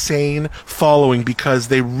insane following because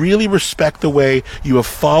they really respect the way you have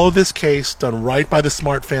followed this case, done right by the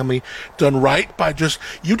Smart family, done right by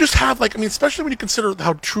you just have like, I mean, especially when you consider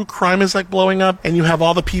how true crime is like blowing up, and you have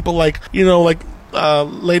all the people like,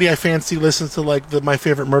 Lady I Fancy listens to like My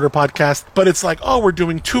Favorite Murder podcast, but it's like, oh, we're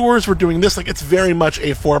doing tours, we're doing this, like it's very much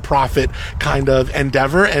a for-profit kind of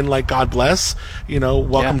endeavor, and like, God bless,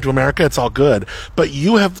 welcome to America, it's all good. But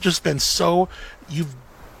you have just been you've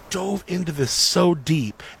dove into this so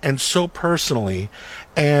deep and so personally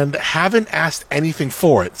and haven't asked anything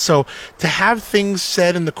for it. So to have things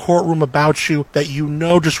said in the courtroom about you that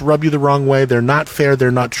just rub you the wrong way, they're not fair,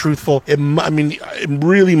 they're not truthful, it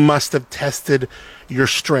really must have tested your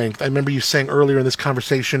strength. I remember you saying earlier in this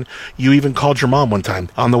conversation, you even called your mom one time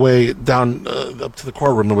on the way down up to the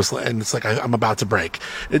courtroom, and it's like, I'm about to break.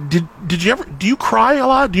 Do you cry a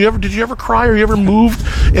lot? Did you ever cry? Or you ever moved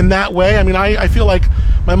in that way? I mean, I feel like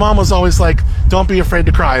My mom was always like, "Don't be afraid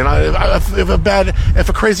to cry." And if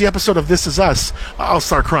a crazy episode of This Is Us, I'll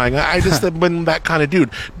start crying. I just have been that kind of dude.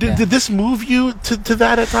 Did this move you to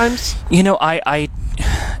that at times? You know,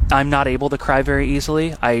 I'm not able to cry very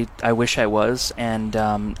easily. I wish I was, and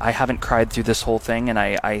I haven't cried through this whole thing, and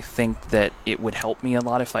I think that it would help me a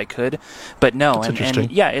lot if I could. But no,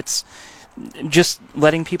 and yeah, it's just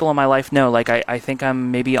letting people in my life know, like, I think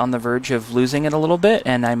I'm maybe on the verge of losing it a little bit,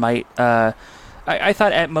 and I might, I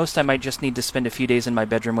thought at most I might just need to spend a few days in my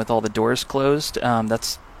bedroom with all the doors closed.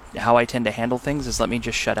 That's how I tend to handle things, is let me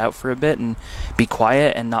just shut out for a bit and be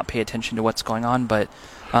quiet and not pay attention to what's going on. But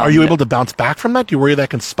are you able to bounce back from that? Do you worry that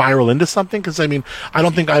can spiral into something? Because, I mean, I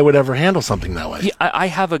don't think I would ever handle something that way. Yeah, I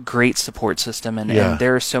have a great support system, and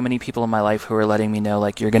there are so many people in my life who are letting me know,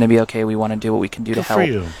 like, you're going to be okay. We want to do what we can do to help. For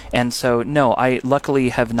you. And so, no, I luckily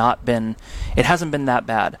have not been. It hasn't been that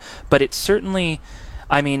bad, but it's certainly.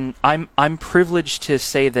 I mean, I'm privileged to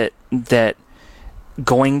say that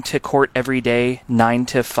going to court every day 9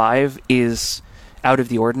 to 5 is out of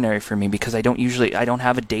the ordinary for me, because I don't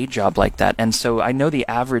have a day job like that. And so I know the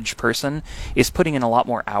average person is putting in a lot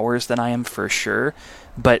more hours than I am, for sure.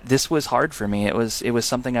 But this was hard for me. It was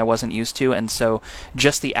something I wasn't used to. And so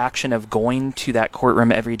just the action of going to that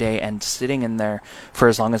courtroom every day and sitting in there for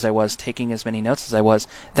as long as I was, taking as many notes as I was,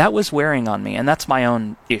 that was wearing on me. And that's my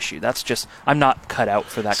own issue. That's just, I'm not cut out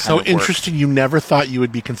for that kind of work. So interesting. You never thought you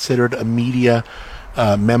would be considered a media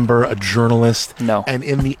member, a journalist. No. And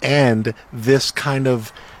in the end, this kind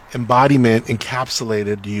of embodiment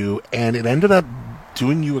encapsulated you, and it ended up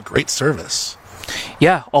doing you a great service.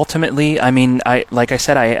 Yeah, ultimately, I mean, like I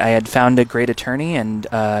said, I had found a great attorney, and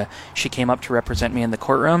she came up to represent me in the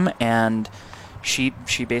courtroom, and she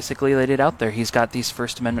basically laid it out there. He's got these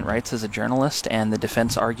First Amendment rights as a journalist, and the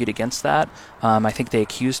defense argued against that. I think they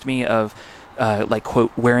accused me of, like,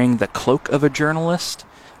 quote, wearing the cloak of a journalist,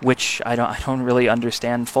 which I don't really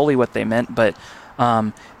understand fully what they meant, but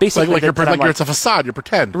basically, it's a facade. You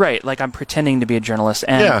pretend, right? Like I'm pretending to be a journalist,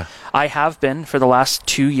 and I have been for the last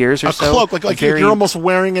 2 years or so. A cloak, like you're almost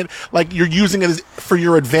wearing it, like you're using it for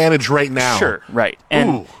your advantage right now. Sure, right.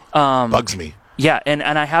 And bugs me. Yeah, and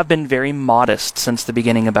I have been very modest since the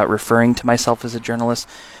beginning about referring to myself as a journalist,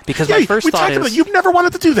 because my first thought is, you've never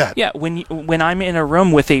wanted to do that. Yeah, when I'm in a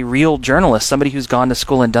room with a real journalist, somebody who's gone to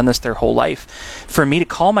school and done this their whole life, for me to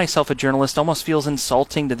call myself a journalist almost feels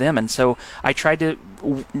insulting to them, and so I tried to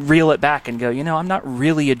reel it back and go, I'm not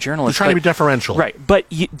really a journalist. You're trying to be deferential, right? But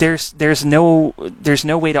there's no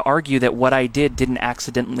way to argue that what I didn't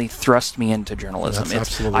accidentally thrust me into journalism. That's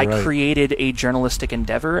absolutely right. I created a journalistic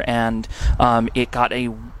endeavor, and it got a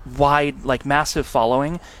wide, like, massive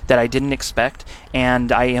following that I didn't expect,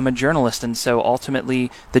 and I am a journalist, and so ultimately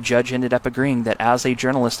the judge ended up agreeing that as a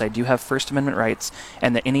journalist I do have First Amendment rights,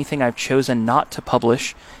 and that anything I've chosen not to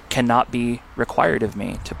publish cannot be required of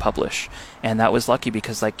me to publish. And that was lucky,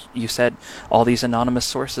 because, like you said, all these anonymous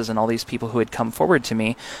sources and all these people who had come forward to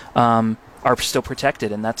me are still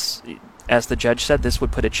protected, and that's, as the judge said, this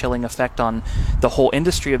would put a chilling effect on the whole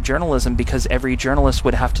industry of journalism, because every journalist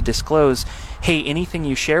would have to disclose, hey, anything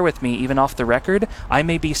you share with me, even off the record, I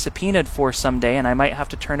may be subpoenaed for someday, and I might have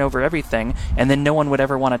to turn over everything, and then no one would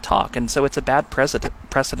ever want to talk. And so it's a bad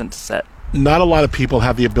precedent to set. Not a lot of people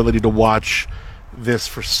have the ability to watch this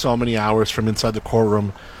for so many hours from inside the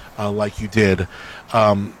courtroom like you did.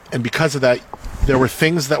 And because of that, there were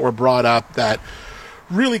things that were brought up that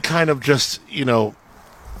really kind of just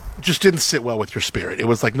didn't sit well with your spirit. It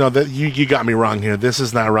was like, no, you got me wrong here. This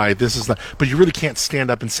is not right. This is not. But you really can't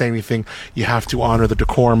stand up and say anything. You have to honor the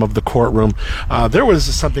decorum of the courtroom. There was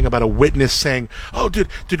something about a witness saying, "Oh,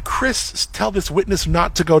 did Chris tell this witness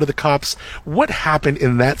not to go to the cops?" What happened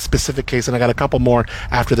in that specific case? And I got a couple more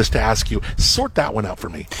after this to ask you. Sort that one out for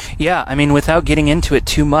me. Yeah, I mean, without getting into it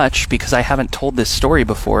too much, because I haven't told this story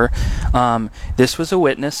before, this was a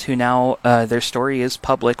witness who now their story is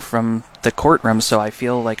public from the courtroom, so I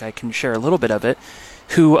feel like I can share a little bit of it,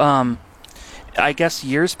 who I guess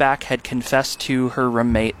years back had confessed to her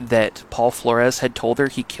roommate that Paul Flores had told her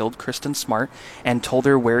he killed Kristin Smart, and told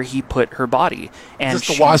her where he put her body. And is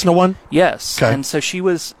this the Wasna one? Yes. Okay. And so she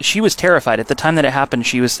was terrified. At the time that it happened,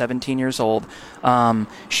 she was 17 years old.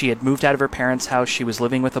 She had moved out of her parents' house. She was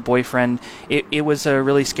living with a boyfriend. It was a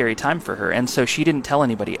really scary time for her, and so she didn't tell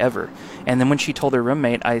anybody ever. And then when she told her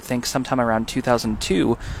roommate, I think sometime around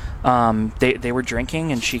 2002, they were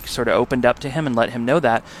drinking, and she sort of opened up to him and let him know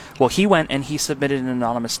that. Well, he went and he submitted an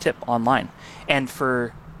anonymous tip online, and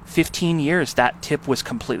for 15 years, that tip was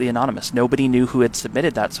completely anonymous. Nobody knew who had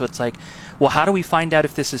submitted that. So it's like, well, how do we find out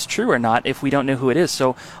if this is true or not if we don't know who it is?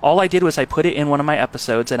 So all I did was I put it in one of my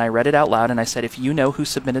episodes and I read it out loud and I said, if you know who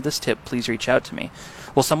submitted this tip, please reach out to me.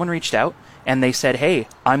 Well, someone reached out and they said, hey,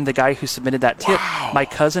 I'm the guy who submitted that tip. Wow. My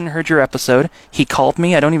cousin heard your episode. He called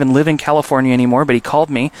me. I don't even live in California anymore, but he called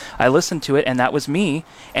me. I listened to it and that was me.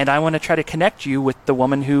 And I want to try to connect you with the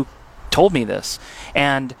woman who told me this.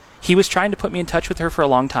 And he was trying to put me in touch with her for a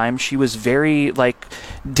long time. She was very,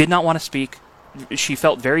 did not want to speak. She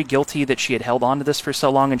felt very guilty that she had held on to this for so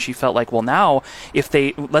long, and she felt like, well, now, if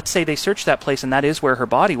let's say they search that place and that is where her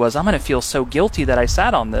body was, I'm going to feel so guilty that I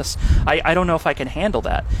sat on this. I don't know if I can handle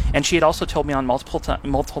that. And she had also told me on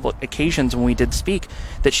multiple occasions when we did speak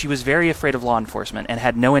that she was very afraid of law enforcement and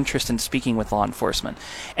had no interest in speaking with law enforcement.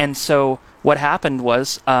 And so what happened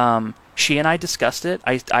was, she and I discussed it.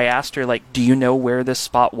 I asked her, do you know where this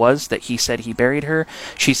spot was that he said he buried her?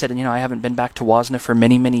 She said, I haven't been back to Wasna for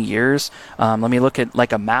many, many years. Let me look at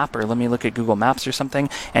a map, or let me look at Google Maps or something.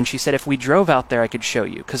 And she said, if we drove out there, I could show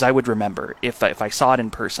you, because I would remember if I saw it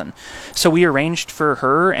in person. So we arranged for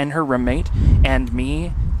her and her roommate and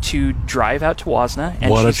me to drive out to Wasna,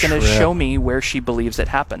 and she's going to show me where she believes it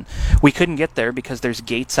happened. We couldn't get there because there's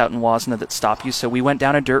gates out in Wasna that stop you, so we went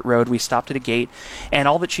down a dirt road, we stopped at a gate, and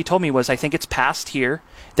all that she told me was, I think it's past here.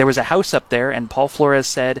 There was a house up there, and Paul Flores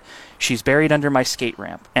said, she's buried under my skate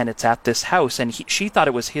ramp, and it's at this house, and she thought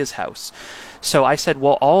it was his house. So I said,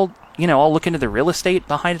 well, I'll look into the real estate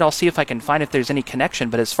behind it, I'll see if I can find if there's any connection,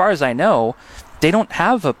 but as far as I know, they don't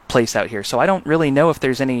have a place out here, so I don't really know if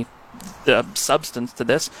there's any substance to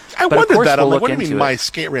this. I but wondered that. We'll I'm like, what do you mean my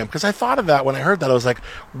skate ramp? Because I thought of that when I heard that. I was like,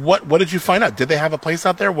 what did you find out? Did they have a place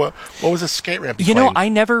out there? What was a skate ramp? I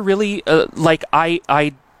never really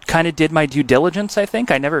I kind of did my due diligence, I think.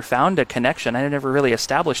 I never found a connection. I never really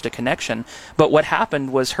established a connection. But what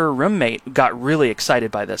happened was her roommate got really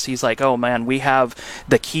excited by this. He's like, oh man, we have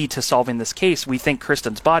the key to solving this case. We think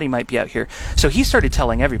Kristin's body might be out here. So he started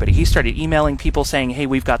telling everybody. He started emailing people saying, hey,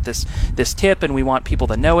 we've got this tip and we want people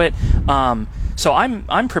to know it. So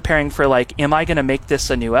I'm preparing for am I going to make this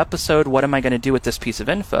a new episode? What am I going to do with this piece of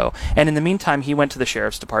info? And in the meantime, he went to the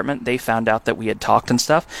sheriff's department. They found out that we had talked and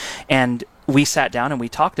stuff. And we sat down and we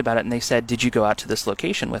talked about it, and they said, did you go out to this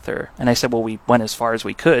location with her? And I said, well, we went as far as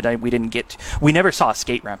we could. We never saw a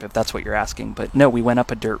skate ramp, if that's what you're asking. But no, we went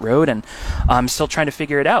up a dirt road, and I'm still trying to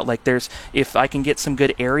figure it out. If I can get some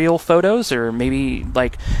good aerial photos, or maybe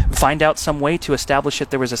find out some way to establish if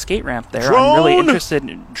there was a skate ramp there. I'm really interested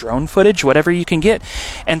in drone footage, whatever you can get.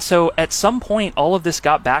 And so at some point, all of this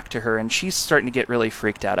got back to her, and she's starting to get really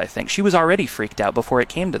freaked out, I think. She was already freaked out before it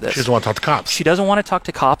came to this. She doesn't want to talk to cops. She doesn't want to talk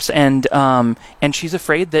to cops, and she's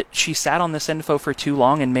afraid that she sat on this info for too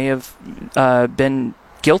long and may have been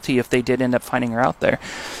guilty if they did end up finding her out there.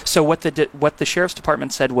 So what the sheriff's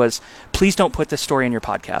department said was, please don't put this story in your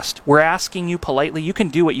podcast. We're asking you politely. You can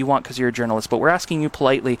do what you want because you're a journalist, but we're asking you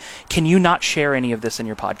politely, can you not share any of this in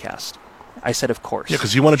your podcast? I said, of course. Yeah,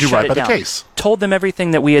 because you want to do right by the case. Told them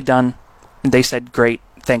everything that we had done. And they said, great,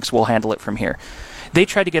 thanks, we'll handle it from here. They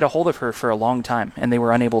tried to get a hold of her for a long time, and they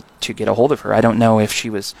were unable to get a hold of her. I don't know if she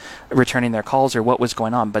was returning their calls or what was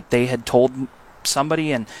going on, but they had told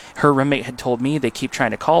somebody, and her roommate had told me they keep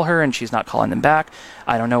trying to call her, and she's not calling them back.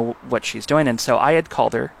 I don't know what she's doing. And so I had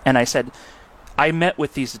called her, and I said, I met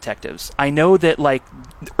with these detectives. I know that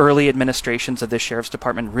early administrations of this sheriff's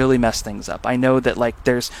department really mess things up. I know that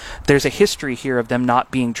there's a history here of them not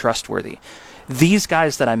being trustworthy. These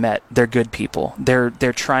guys that I met, they're good people. They're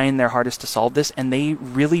trying their hardest to solve this, and they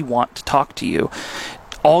really want to talk to you.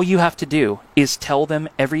 All you have to do is tell them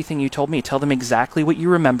everything you told me. Tell them exactly what you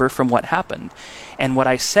remember from what happened. And what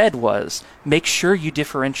I said was, make sure you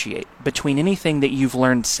differentiate between anything that you've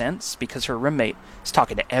learned since, because her roommate is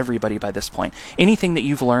talking to everybody by this point, anything that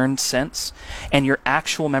you've learned since, and your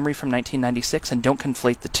actual memory from 1996, and don't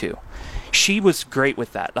conflate the two. She was great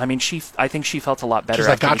with that. I mean, I think she felt a lot better. She's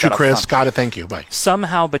like, got you, Chris. Got it. Thank you. Bye.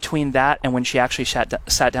 Somehow between that and when she actually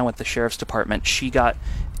sat down with the sheriff's department, she got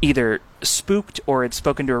either spooked or had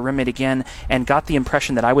spoken to her roommate again and got the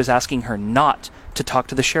impression that I was asking her not to talk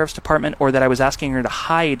to the sheriff's department, or that I was asking her to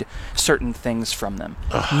hide certain things from them.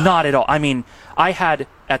 Ugh. Not at all. I mean, I had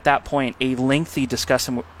at that point a lengthy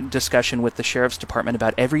discussion with the sheriff's department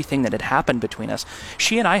about everything that had happened between us.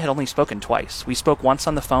 She and I had only spoken twice. We spoke once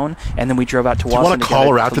on the phone, and then we drove out to Wasna. Do you want to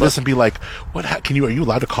call her after this and be like, "What? Are you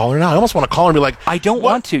allowed to call her now?" I almost want to call her and be like, "I don't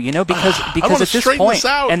want to," because at this point,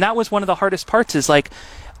 and that was one of the hardest parts. Is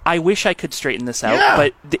I wish I could straighten this out, Yeah.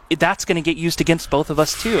 but that's going to get used against both of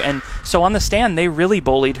us too. And so on the stand, they really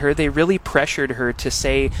bullied her. They really pressured her to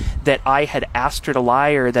say that I had asked her to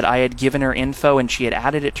lie or that I had given her info and she had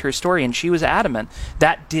added it to her story, and she was adamant.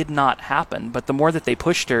 That did not happen. But the more that they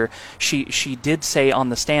pushed her, she did say on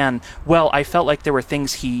the stand, well, I felt like there were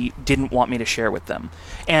things he didn't want me to share with them.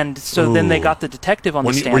 And so then they got the detective on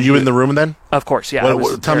the stand. Were you in the room then? Of course, yeah.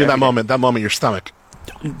 Tell me that moment, your stomach.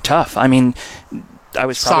 Tough. I mean, I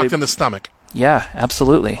was probably Socked in the stomach. Yeah,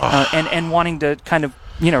 absolutely. And wanting to kind of,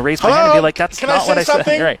 raise my hand and be like, that's not what I said.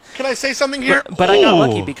 Right. Can I say something here? But I got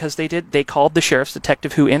lucky because they called the sheriff's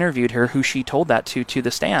detective who interviewed her, who she told that to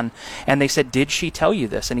the stand. And they said, did she tell you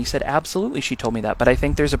this? And he said, absolutely, she told me that. But I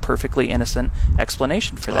think there's a perfectly innocent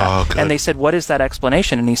explanation for that. Oh, good. And they said, what is that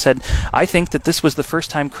explanation? And he said, I think that this was the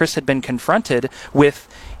first time Chris had been confronted with,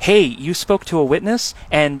 hey, you spoke to a witness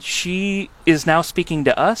and she is now speaking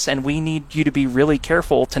to us and we need you to be really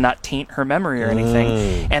careful to not taint her memory or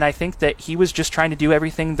anything. And I think that he was just trying to do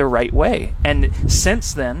everything the right way. And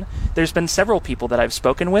since then, there's been several people that I've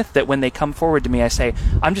spoken with that when they come forward to me, I say,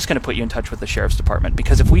 I'm just going to put you in touch with the sheriff's department,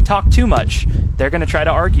 because if we talk too much, they're going to try to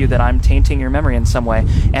argue that I'm tainting your memory in some way.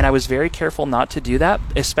 And I was very careful not to do that,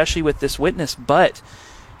 especially with this witness, but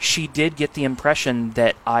she did get the impression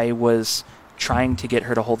that I was trying to get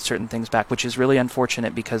her to hold certain things back, which is really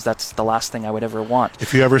unfortunate because that's the last thing I would ever want.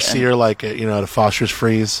 If you ever see her at a Foster's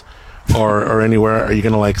Freeze or anywhere, are you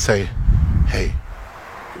going to say, hey,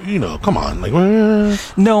 come on,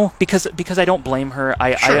 No, because I don't blame her.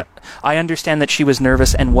 Sure. I understand that she was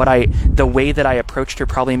nervous, and the way that I approached her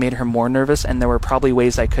probably made her more nervous, and there were probably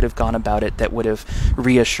ways I could have gone about it that would have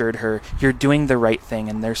reassured her, you're doing the right thing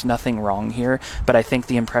and there's nothing wrong here. But I think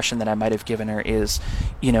the impression that I might have given her is,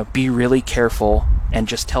 be really careful and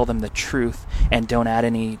just tell them the truth and don't add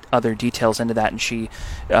any other details into that. And she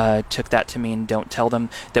took that to mean don't tell them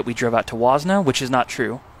that we drove out to Wasna, which is not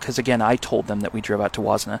true. Because, again, I told them that we drove out to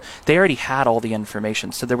Wasna. They already had all the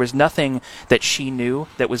information, so there was nothing that she knew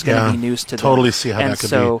that was going to be news to them. Totally see how that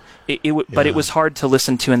could be. But it was hard to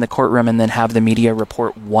listen to in the courtroom and then have the media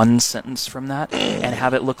report one sentence from that and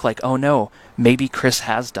have it look like, oh, no, maybe Chris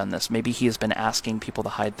has done this. Maybe he has been asking people to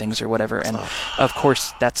hide things or whatever. And, of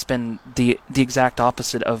course, that's been the exact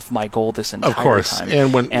opposite of my goal this entire time. Of course,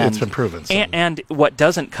 and it's been proven. So. And what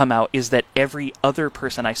doesn't come out is that every other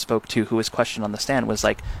person I spoke to who was questioned on the stand was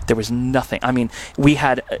like, there was nothing. I mean, we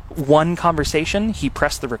had one conversation. He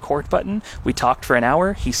pressed the record button. We talked for an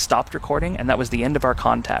hour. He stopped recording, and that was the end of our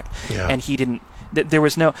contact. Yeah. And he didn't. There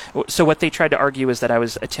was no. So what they tried to argue is that I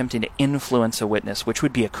was attempting to influence a witness, which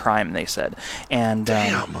would be a crime, they said. And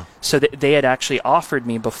so they had actually offered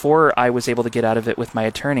me, before I was able to get out of it with my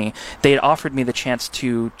attorney, they had offered me the chance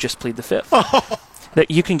to just plead the fifth. That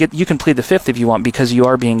you can plead the fifth if you want, because you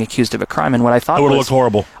are being accused of a crime. And what I thought it would look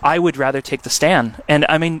horrible. I would rather take the stand. And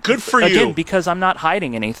I mean, good for again, you, because I'm not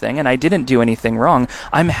hiding anything and I didn't do anything wrong.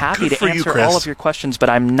 I'm happy to answer all of your questions, but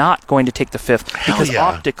I'm not going to take the fifth because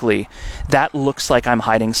optically that looks like I'm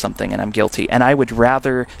hiding something and I'm guilty. And I would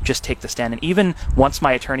rather just take the stand. And even once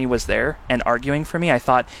my attorney was there and arguing for me, I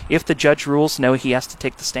thought, if the judge rules no, he has to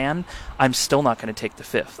take the stand, I'm still not going to take the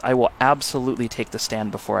fifth. I will absolutely take the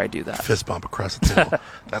stand before I do that. Fist bump across the table.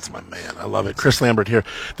 That's my man. I love it. Chris Lambert here,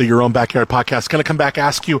 the Your Own Backyard Podcast. Going to come back,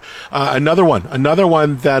 ask you another one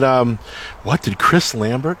that, what did Chris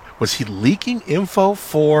Lambert, was he leaking info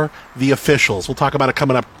for the officials? We'll talk about it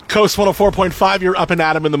coming up. Coast 104.5, you're up and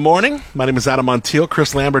Adam in the morning. My name is Adam Montiel.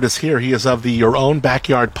 Chris Lambert is here. He is of the Your Own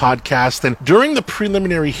Backyard Podcast. And during the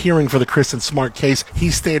preliminary hearing for the Kristin Smart case,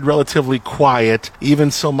 he stayed relatively quiet,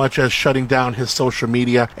 even so much as shutting down his social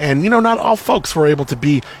media. And, not all folks were able to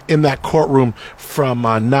be in that courtroom from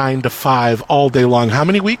 9 to 5 all day long. How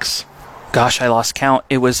many weeks? Gosh, I lost count.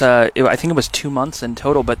 It was, I think it was 2 months in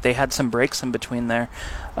total, but they had some breaks in between there.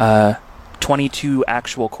 22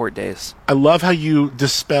 actual court days. I love how you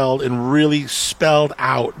dispelled and really spelled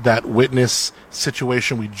out that witness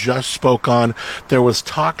situation we just spoke on. There was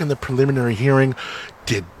talk in the preliminary hearing.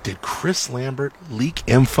 Did Chris Lambert leak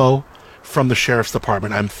info from the sheriff's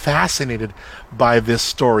department? I'm fascinated by this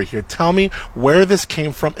story here. Tell me where this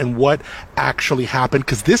came from and what actually happened,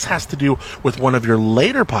 because this has to do with one of your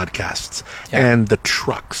later podcasts and the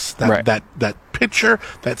trucks. That picture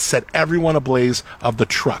that set everyone ablaze of the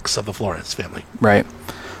trucks of the Flores family. Right.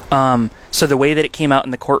 So the way that it came out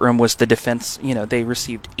in the courtroom was the defense, they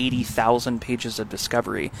received 80,000 pages of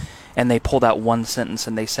discovery, and they pulled out one sentence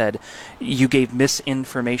and they said, you gave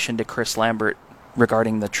misinformation to Chris Lambert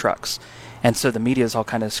regarding the trucks. And so the media is all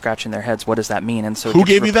kind of scratching their heads. What does that mean? And so who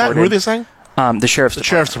gave you that? Who are they saying? The sheriff's department.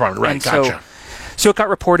 Sheriff's department, right? And gotcha. So it got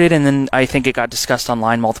reported, and then I think it got discussed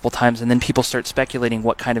online multiple times, and then people start speculating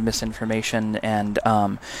what kind of misinformation and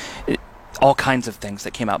all kinds of things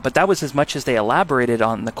that came out. But that was as much as they elaborated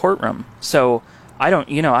on the courtroom. So I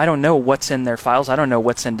don't know what's in their files. I don't know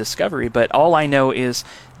what's in discovery, but all I know is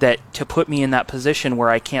that to put me in that position where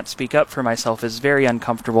I can't speak up for myself is very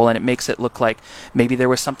uncomfortable, and it makes it look like maybe there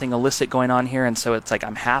was something illicit going on here, and so it's like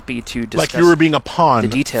I'm happy to discuss like you were being a pawn the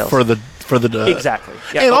details for the exactly.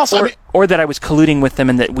 Yeah. And also, or that I was colluding with them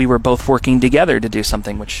and that we were both working together to do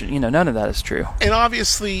something, which none of that is true. And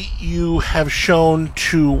obviously, you have shown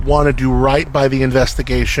to want to do right by the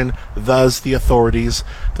investigation, thus the authorities,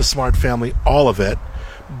 the Smart family, all of it.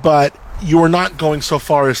 But you are not going so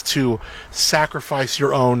far as to sacrifice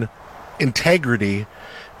your own integrity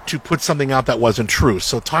to put something out that wasn't true.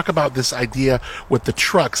 So talk about this idea with the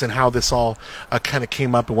trucks and how this all kind of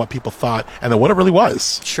came up and what people thought and then what it really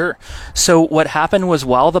was. Sure. So what happened was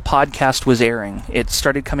while the podcast was airing, it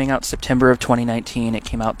started coming out September of 2019. It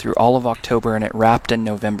came out through all of October, and it wrapped in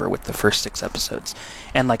November with the first 6 episodes.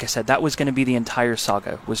 And like I said, that was going to be the entire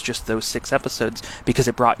saga, was just those 6 episodes, because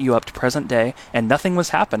it brought you up to present day and nothing was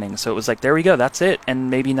happening. So it was like, there we go, that's it, and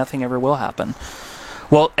maybe nothing ever will happen.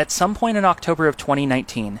 Well, at some point in October of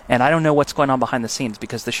 2019, and I don't know what's going on behind the scenes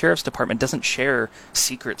because the sheriff's department doesn't share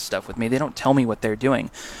secret stuff with me. They don't tell me what they're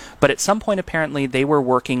doing. But at some point, apparently, they were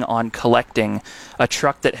working on collecting a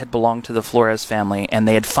truck that had belonged to the Flores family, and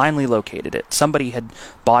they had finally located it. Somebody had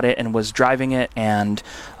bought it and was driving it, and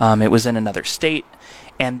it was in another state,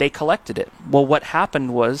 and they collected it. Well, what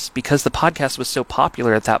happened was, because the podcast was so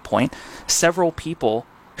popular at that point, several people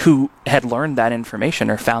who had learned that information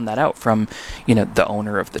or found that out from, the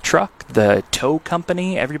owner of the truck, the tow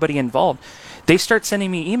company, everybody involved. They start sending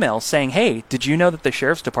me emails saying, hey, did you know that the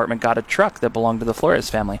sheriff's department got a truck that belonged to the Flores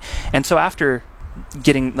family? And so after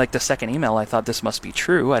getting the second email, I thought this must be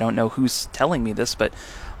true. I don't know who's telling me this, but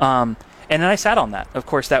and then I sat on that. Of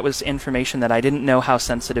course, that was information that I didn't know how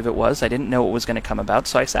sensitive it was. I didn't know what was going to come about,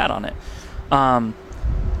 so I sat on it.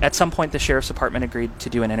 At some point, the sheriff's department agreed to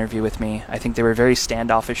do an interview with me. I think they were very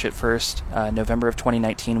standoffish at first. November of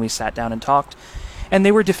 2019, we sat down and talked, and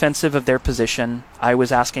they were defensive of their position. I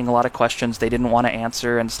was asking a lot of questions they didn't want to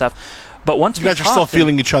answer and stuff. But once you guys are still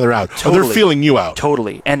feeling each other out. Totally, or they're feeling you out.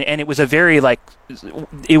 Totally. And it was a very,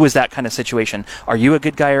 it was that kind of situation. Are you a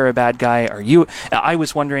good guy or a bad guy? I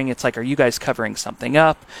was wondering, it's like, are you guys covering something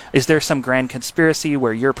up? Is there some grand conspiracy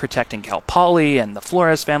where you're protecting Cal Poly and the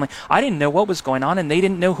Flores family? I didn't know what was going on, and they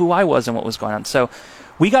didn't know who I was and what was going on. So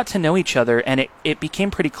we got to know each other, and it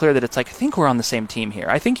became pretty clear that it's like, I think we're on the same team here.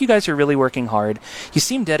 I think you guys are really working hard. You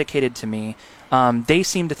seem dedicated to me. They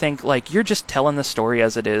seem to think like you're just telling the story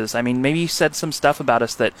as it is. I mean, maybe you said some stuff about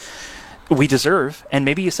us that we deserve, and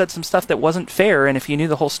maybe you said some stuff that wasn't fair, and if you knew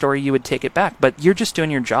the whole story, you would take it back. But you're just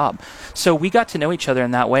doing your job. So we got to know each other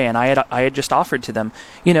in that way, and I had just offered to them,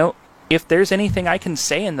 if there's anything I can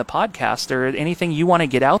say in the podcast or anything you want to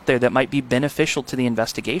get out there that might be beneficial to the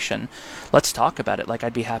investigation, let's talk about it.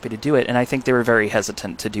 I'd be happy to do it. And I think they were very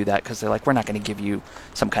hesitant to do that because they're like, we're not going to give you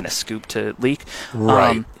some kind of scoop to leak.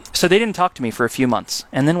 Right. So they didn't talk to me for a few months.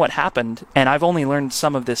 And then what happened, and I've only learned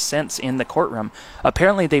some of this since in the courtroom,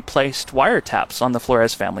 apparently they placed wiretaps on the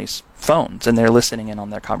Flores family's phones, and they're listening in on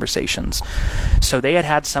their conversations. So they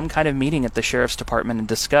had some kind of meeting at the sheriff's department and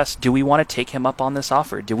discussed, do we want to take him up on this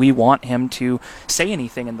offer? Do we want him to say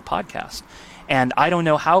anything in the podcast? And I don't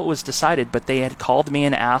know how it was decided, but they had called me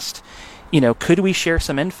and asked, could we share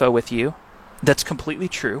some info with you that's completely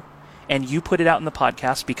true? And you put it out in the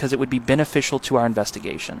podcast because it would be beneficial to our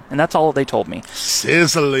investigation. And that's all they told me.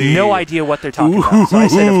 Sizzling. No idea what they're talking about. So I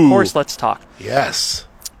said, of course, let's talk. Yes.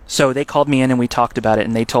 So they called me in and we talked about it.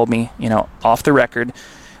 And they told me, off the record,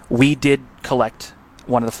 we did collect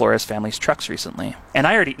one of the Flores family's trucks recently. And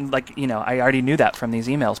I already, I already knew that from these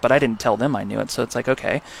emails, but I didn't tell them I knew it. So it's like,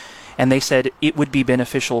 okay. And they said it would be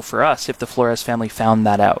beneficial for us if the Flores family found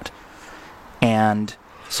that out. And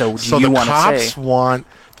so do you want to say...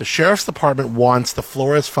 The sheriff's department wants the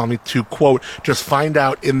Flores family to, quote, just find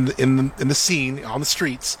out in the scene, on the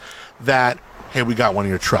streets, that, hey, we got one of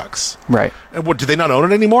your trucks. Right. And what, do they not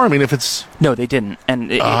own it anymore? I mean, if it's... No, they didn't. And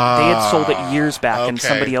they had sold it years back, and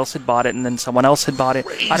somebody else had bought it, and then someone else had bought it.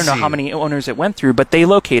 Crazy. I don't know how many owners it went through, but they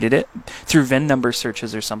located it through VIN number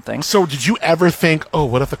searches or something. So did you ever think, oh,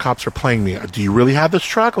 what if the cops are playing me? Do you really have this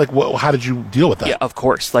truck? How did you deal with that? Yeah, of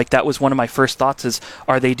course. That was one of my first thoughts is,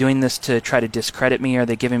 are they doing this to try to discredit me? Are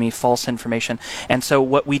they giving me false information? And so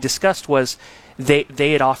what we discussed was,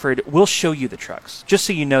 they had offered, we'll show you the trucks, just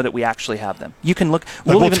so you know that we actually have them. You can look.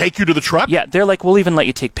 We'll take you to the truck? Yeah, they're like, we'll even let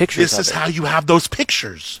you take pictures of it. This is how you have those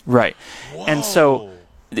pictures. Right. Whoa. And so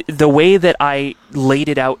the way that I laid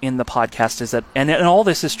it out in the podcast is that, and all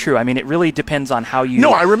this is true. I mean, it really depends on how you.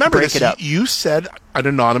 No, I remember break this. it up. You said an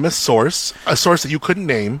anonymous source, a source that you couldn't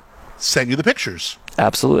name, sent you the pictures.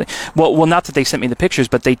 Absolutely. Well, not that they sent me the pictures,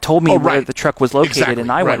 but they told me where the truck was located, exactly.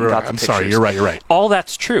 and I went and got the I'm pictures. sorry, you're right. All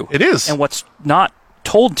that's true. It is. And what's not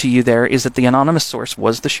told to you there is that the anonymous source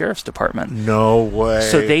was the sheriff's department. No way.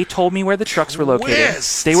 So they told me where the trucks were located.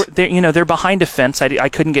 Twist. They're behind a fence. I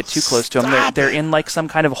couldn't get too close to them. They're in like some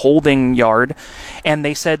kind of holding yard, and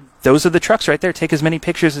they said, those are the trucks right there. Take as many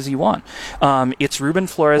pictures as you want. It's Ruben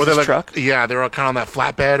Flores' truck. Yeah, they were kind of on that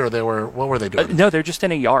flatbed, or what were they doing? No, they're just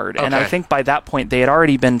in a yard. Okay. And I think by that point, they had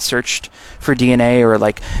already been searched for DNA or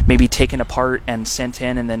like maybe taken apart and sent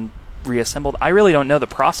in and then reassembled. I really don't know the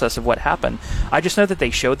process of what happened. I just know that they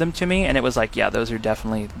showed them to me, and it was like, yeah, those are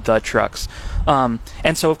definitely the trucks. And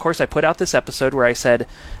so, of course, I put out this episode where I said,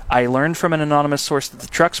 I learned from an anonymous source that the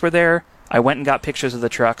trucks were there. I went and got pictures of the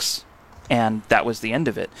trucks, and that was the end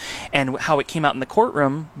of it. And how it came out in the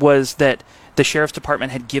courtroom was that the sheriff's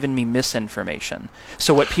department had given me misinformation.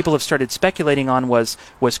 So what people have started speculating on was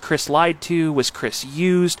Chris lied to, was Chris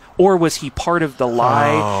used, or was he part of the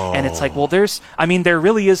lie? Oh. And it's like, well, there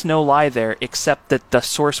really is no lie there, except that the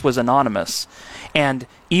source was anonymous. And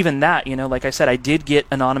even that, like I said, I did get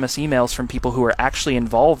anonymous emails from people who were actually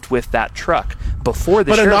involved with that truck before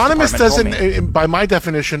the sheriff's anonymous department told me. doesn't, by my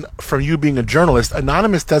definition, from you being a journalist,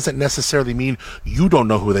 anonymous doesn't necessarily mean you don't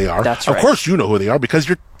know who they are. That's right. Of course you know who they are because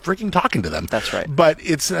you're freaking talking to them. That's right. But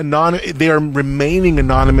it's they are remaining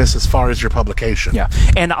anonymous as far as your publication. Yeah.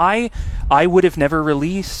 And I would have never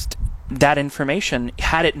released that information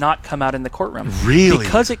had it not come out in the courtroom. Really?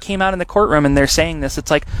 Because it came out in the courtroom and they're saying this,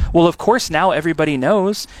 it's like, well, of course now everybody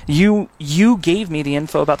knows you gave me the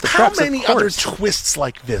info about the trucks. How many other twists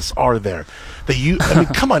like this are there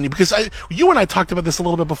that come on, because you and I talked about this a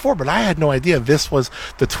little bit before, but I had no idea this was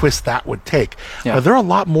the twist that would take. Yeah. Are there a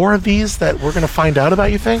lot more of these that we're going to find out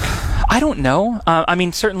about, you think? I don't know. I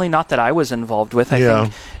mean, certainly not that I was involved with. I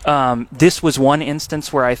think this was one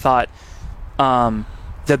instance where I thought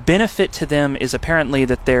the benefit to them is apparently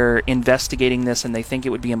that they're investigating this and they think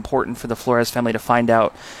it would be important for the Flores family to find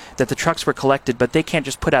out that the trucks were collected, but they can't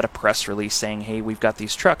just put out a press release saying, hey, we've got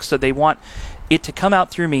these trucks. So they want it to come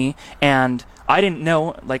out through me, and I didn't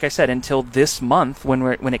know, like I said, until this month when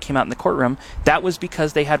it came out in the courtroom. That was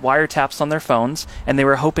because they had wiretaps on their phones and they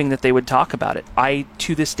were hoping that they would talk about it. I,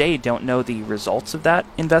 to this day, don't know the results of that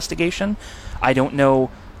investigation. I don't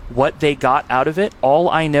know what they got out of it. All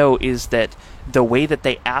I know is that the way that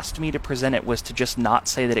they asked me to present it was to just not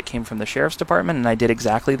say that it came from the sheriff's department, and I did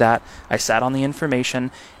exactly that. I sat on the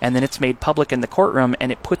information, and then it's made public in the courtroom,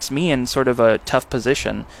 and it puts me in sort of a tough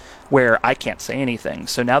position where I can't say anything.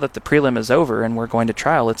 So now that the prelim is over and we're going to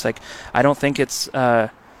trial, it's like I don't think it's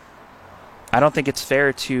fair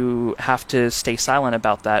to have to stay silent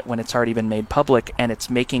about that when it's already been made public and it's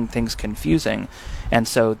making things confusing. And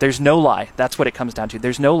so there's no lie. That's what it comes down to.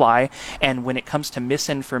 There's no lie. And when it comes to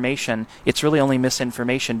misinformation, it's really only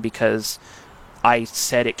misinformation because I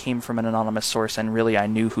said it came from an anonymous source, and really I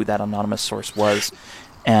knew who that anonymous source was.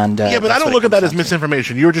 And yeah, but I don't look at that as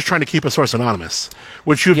misinformation. You're just trying to keep a source anonymous,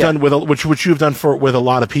 which you've done with which you've done with a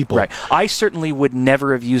lot of people. Right. I certainly would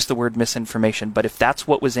never have used the word misinformation, but if that's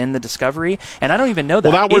what was in the discovery, and I don't even know that.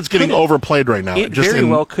 Well, that word's getting overplayed right now. It very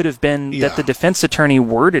well could have been that the defense attorney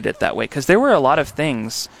worded it that way, because there were a lot of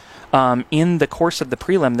things in the course of the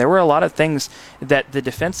prelim. There were a lot of things that the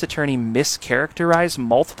defense attorney mischaracterized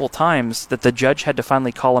multiple times that the judge had to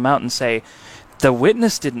finally call him out and say, the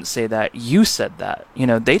witness didn't say that, you said that.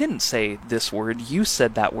 They didn't say this word, you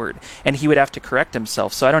said that word. And he would have to correct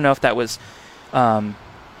himself. So I don't know if that was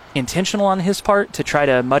intentional on his part to try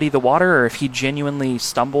to muddy the water, or if he genuinely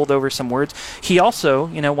stumbled over some words. He also,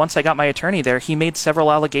 once I got my attorney there, he made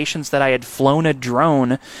several allegations that I had flown a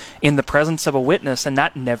drone in the presence of a witness, and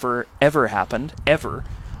that never, ever happened, ever.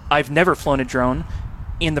 I've never flown a drone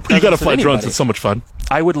in the presence of anybody. You got to fly drones. It's so much fun.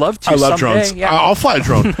 I would love to. I love someday. drones. Yeah. I'll fly a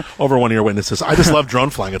drone over one of your witnesses. I just love drone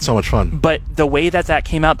flying. It's so much fun. But the way that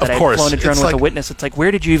came out, that I had flown a drone with a witness, it's like,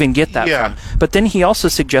 where did you even get that from? But then he also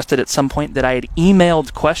suggested at some point that I had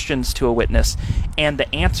emailed questions to a witness and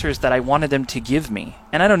the answers that I wanted them to give me.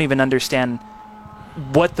 And I don't even understand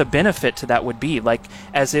what the benefit to that would be, like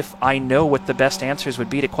as if I know what the best answers would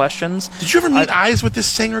be to questions. Did you ever meet eyes with this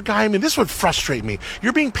singer guy? I mean, this would frustrate me.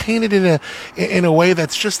 You're being painted in a way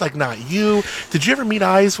that's just like not you. Did you ever meet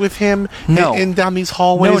eyes with him? No. In down these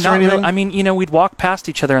hallways or anything? Really. I mean, we'd walk past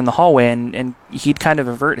each other in the hallway, and he'd kind of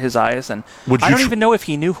avert his eyes, and Would I you don't even know if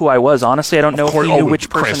he knew who I was. Honestly, I don't know if he knew which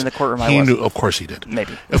person in the courtroom I was. He knew, of course he did.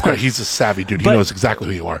 Maybe. Of course, he's a savvy dude. He knows exactly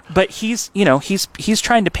who you are. But he's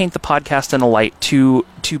trying to paint the podcast in a light to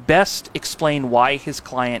best explain why his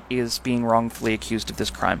client is being wrongfully accused of this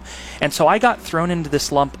crime. And so I got thrown into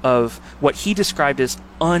this lump of what he described as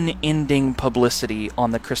unending publicity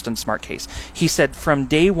on the Kristin Smart case. He said from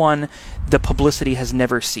day one, the publicity has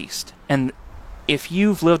never ceased. And if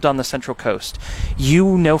you've lived on the Central Coast,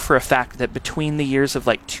 you know for a fact that between the years of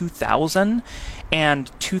like 2000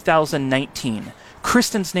 and 2019,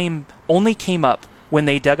 Kristin's name only came up when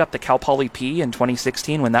they dug up the Cal Poly P in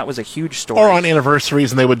 2016, when that was a huge story. Or on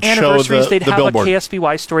anniversaries, and they would show the they'd have billboard. a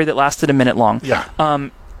KSBY story that lasted a minute long. Yeah.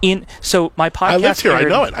 So my podcast I lived here.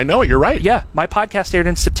 aired, I know it. You're right. Yeah, my podcast aired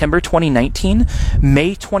in September 2019.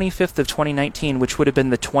 May 25th of 2019, which would have been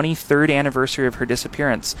the 23rd anniversary of her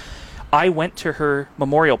disappearance, I went to her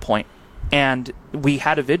memorial point, and we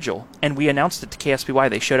had a vigil, and we announced it to KSBY.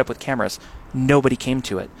 They showed up with cameras. Nobody came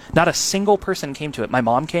to it. Not a single person came to it. My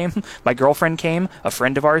mom came. My girlfriend came. A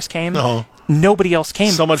friend of ours came. No. Nobody else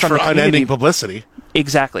came. So much from for the community. unending publicity.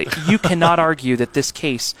 Exactly. You cannot argue that this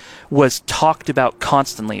case was talked about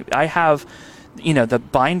constantly. I have, the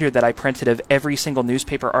binder that I printed of every single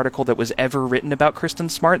newspaper article that was ever written about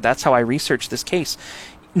Kristin Smart. That's how I researched this case.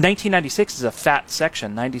 1996 is a fat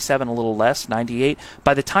section, 97 a little less, 98.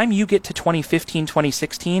 By the time you get to 2015,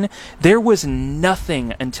 2016, there was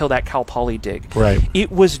nothing until that Cal Poly dig. Right. It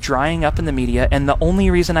was drying up in the media, and the only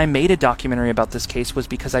reason I made a documentary about this case was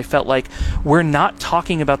because I felt like we're not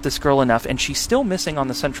talking about this girl enough, and she's still missing on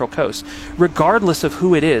the Central Coast. Regardless of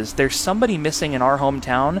who it is, there's somebody missing in our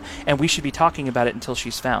hometown, and we should be talking about it until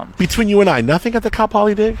she's found. Between you and I, nothing at the Cal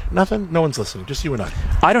Poly dig? Nothing? No one's listening. Just you and I.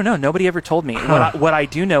 I don't know. Nobody ever told me. What I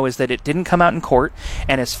do know is that it didn't come out in court,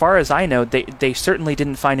 and as far as I know, they certainly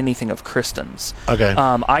didn't find anything of Kristin's. Okay.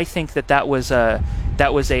 I think that was a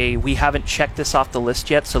we haven't checked this off the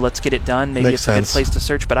list yet, so let's get it done. Maybe Makes it's a good sense. place to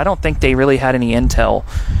search, but I don't think they really had any intel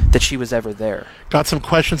that she was ever there. Got some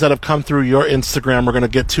questions that have come through your Instagram. We're going to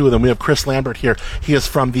get two of them. We have Chris Lambert here. He is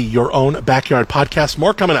from the Your Own Backyard podcast.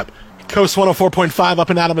 More coming up. Coast 104.5 up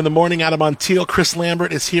and Adam in the morning. Adam on Teal. Chris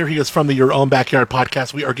Lambert is here. He is from the Your Own Backyard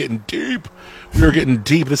podcast. We are getting deep.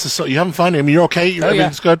 This is so. You having fun? I mean, you're okay?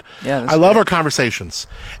 Everything's good? Yeah. I love our conversations.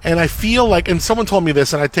 And I feel like, and someone told me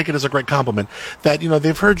this, and I take it as a great compliment, that,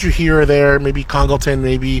 they've heard you here or there, maybe Congleton,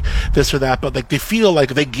 maybe this or that, but like they feel like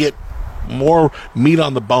they get more meat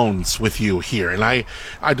on the bones with you here, and I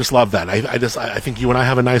just love that. I think you and I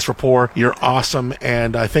have a nice rapport. You're awesome,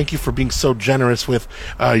 and I thank you for being so generous with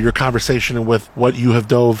your conversation and with what you have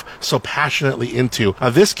dove so passionately into.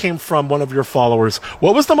 This came from one of your followers.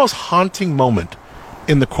 What was the most haunting moment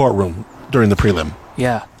in the courtroom during the prelim?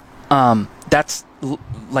 Yeah,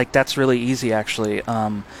 that's really easy actually.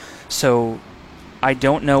 So I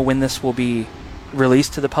don't know when this will be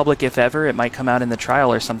released to the public, if ever. It might come out in the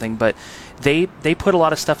trial or something, but they put a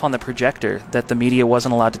lot of stuff on the projector that the media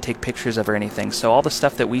wasn't allowed to take pictures of or anything. So all the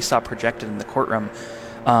stuff that we saw projected in the courtroom,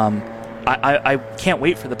 I can't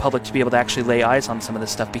wait for the public to be able to actually lay eyes on some of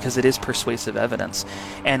this stuff, because it is persuasive evidence.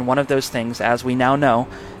 And one of those things, as we now know,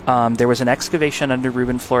 there was an excavation under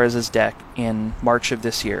Ruben Flores' deck in March of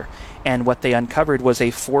this year, and what they uncovered was a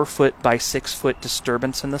 4-foot by 6-foot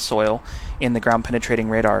disturbance in the soil in the ground penetrating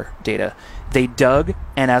radar data. They dug,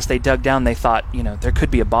 and as they dug down, they thought, there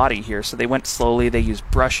could be a body here. So they went slowly. They used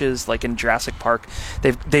brushes, like in Jurassic Park.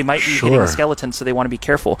 They might be hitting a skeleton, so they want to be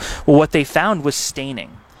careful. Well, what they found was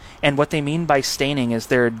staining. And what they mean by staining is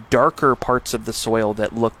there are darker parts of the soil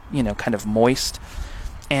that look, kind of moist.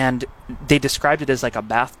 And they described it as like a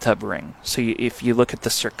bathtub ring. So if you look at the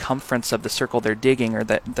circumference of the circle they're digging, or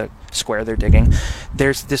the square they're digging,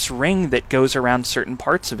 there's this ring that goes around certain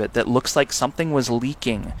parts of it that looks like something was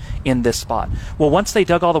leaking in this spot. Well, once they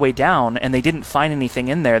dug all the way down and they didn't find anything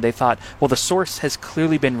in there, they thought, well, the source has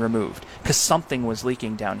clearly been removed because something was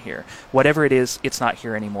leaking down here. Whatever it is, it's not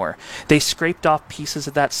here anymore. They scraped off pieces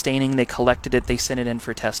of that staining, they collected it, they sent it in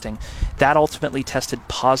for testing. That ultimately tested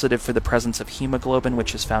positive for the presence of hemoglobin,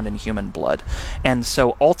 which is found in human blood. And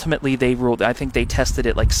so ultimately they ruled, I think they tested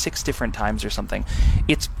it like 6 different times or something.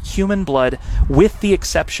 It's human blood, with the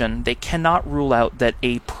exception they cannot rule out that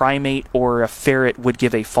a primate or a ferret would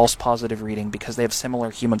give a false positive reading because they have similar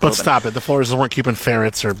hemoglobin. But stop it. The Flores weren't keeping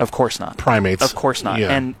ferrets or of course not. Primates. Of course not.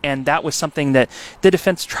 Yeah. And that was something that the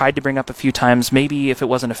defense tried to bring up a few times. Maybe if it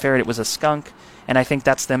wasn't a ferret, it was a skunk. And I think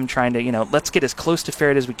that's them trying to, let's get as close to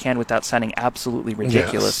ferret as we can without sounding absolutely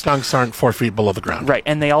ridiculous. Yeah, skunks aren't 4 feet below the ground. Right.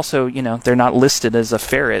 And they also, they're not listed as a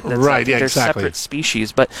ferret. They're exactly. separate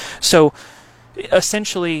species. But so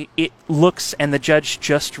Essentially, it looks, and the judge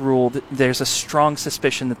just ruled, there's a strong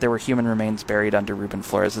suspicion that there were human remains buried under Ruben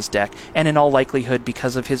Flores' deck, and in all likelihood,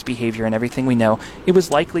 because of his behavior and everything we know, it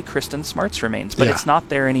was likely Kristin Smart's remains, but it's not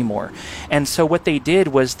there anymore. And so what they did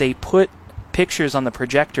was they put pictures on the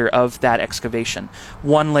projector of that excavation,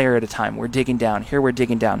 one layer at a time. We're digging down. Here we're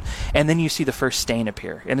digging down. And then you see the first stain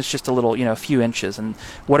appear, and it's just a little, a few inches. And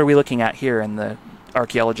what are we looking at here? And the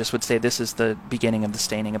archaeologists would say this is the beginning of the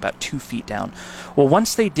staining, about 2 feet down. Well,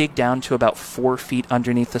 once they dig down to about 4 feet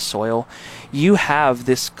underneath the soil, you have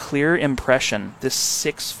this clear impression, this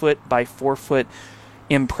 6 foot by 4 foot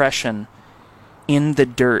impression in the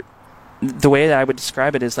dirt. The way that I would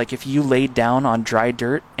describe it is like if you laid down on dry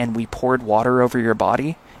dirt and we poured water over your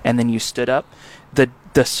body and then you stood up,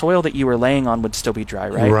 the soil that you were laying on would still be dry,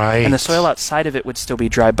 right? Right. And the soil outside of it would still be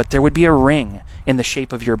dry, but there would be a ring in the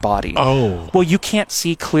shape of your body. Oh. Well, you can't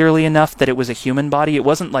see clearly enough that it was a human body. It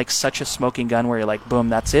wasn't like such a smoking gun where you're like, boom,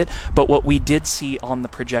 that's it. But what we did see on the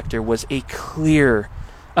projector was a clear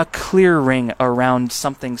ring around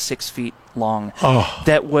something 6 feet long. Oh.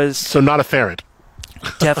 That was... So not a ferret.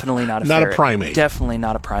 Definitely not a Not ferret. a primate. Definitely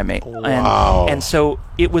not a primate. Wow. And so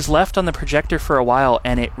it was left on the projector for a while,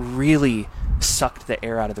 and it really sucked the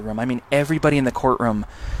air out of the room. I mean, everybody in the courtroom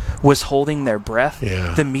was holding their breath.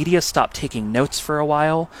 Yeah. The media stopped taking notes for a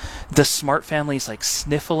while. The Smart family's like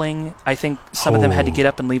sniffling. I think some of them had to get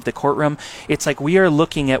up and leave the courtroom. It's like we are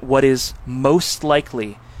looking at what is most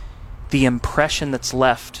likely the impression that's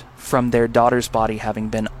left from their daughter's body having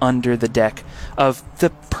been under the deck of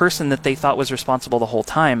the person that they thought was responsible the whole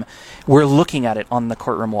time. We're looking at it on the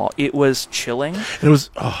courtroom wall. It was chilling. It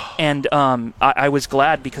was... And I was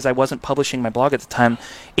glad because I wasn't publishing my blog at the time.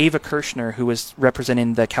 Ava Kirshner, who was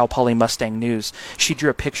representing the Cal Poly Mustang News, she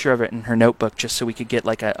drew a picture of it in her notebook just so we could get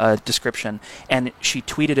like a description. And she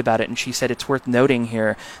tweeted about it, and she said it's worth noting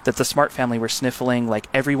here that the Smart family were sniffling, like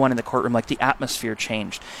everyone in the courtroom, like the atmosphere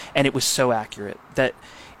changed. And it was so accurate that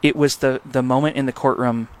it was the moment in the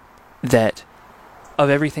courtroom that, of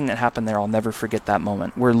everything that happened there, I'll never forget that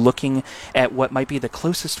moment. We're looking at what might be the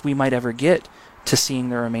closest we might ever get to seeing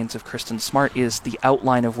the remains of Kristin Smart is the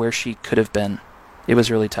outline of where she could have been. It was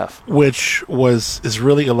really tough. Which is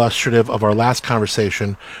really illustrative of our last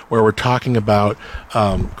conversation where we're talking about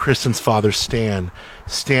Kristin's father, Stan,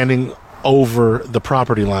 standing over the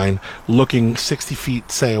property line, looking 60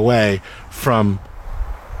 feet, say, away from...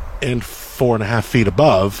 and 4.5 feet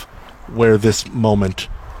above where this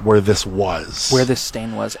was. Where this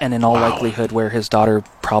stain was, and in all likelihood where his daughter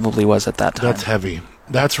probably was at that time. That's heavy.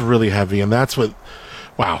 That's really heavy, and that's what...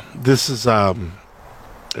 Wow. This is...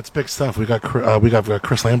 it's big stuff. We got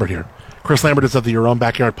Chris Lambert here. Chris Lambert is of the Your Own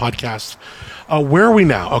Backyard podcast. Where are we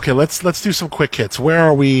now? Okay, let's do some quick hits. Where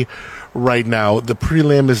are we right now? The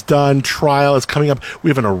prelim is done. Trial is coming up. We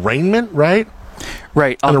have an arraignment, right?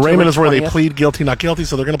 Right. An arraignment is where they 20th. plead guilty, not guilty,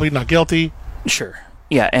 so they're going to plead not guilty. Sure.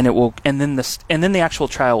 Yeah, and it will, and then the actual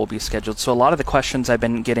trial will be scheduled. So a lot of the questions I've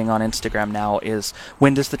been getting on Instagram now is,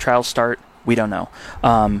 when does the trial start? We don't know.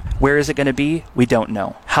 Where is it going to be? We don't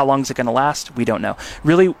know. How long is it going to last? We don't know.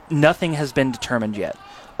 Really, nothing has been determined yet.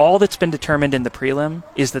 All that's been determined in the prelim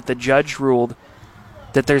is that the judge ruled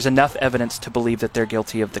that there's enough evidence to believe that they're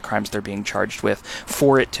guilty of the crimes they're being charged with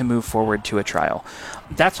for it to move forward to a trial.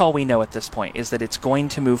 That's all we know at this point, is that it's going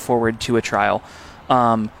to move forward to a trial.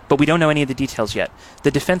 But we don't know any of the details yet.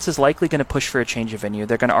 The defense is likely going to push for a change of venue.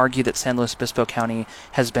 They're going to argue that San Luis Obispo County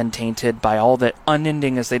has been tainted by all the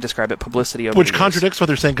unending, as they describe it, publicity over Which the years. contradicts what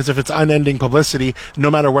they're saying, because if it's unending publicity, no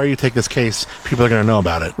matter where you take this case, people are going to know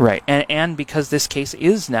about it. Right, and because this case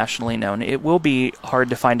is nationally known, it will be hard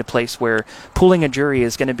to find a place where pulling a jury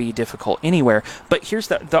is going to be difficult anywhere. But here's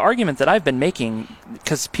the argument that I've been making,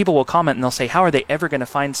 because people will comment and they'll say, how are they ever going to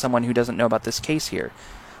find someone who doesn't know about this case here?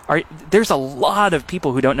 There's a lot of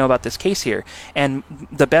people who don't know about this case here. And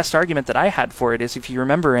the best argument that I had for it is, if you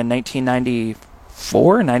remember in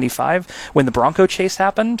 1994, 95, when the Bronco chase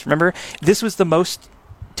happened, remember? This was the most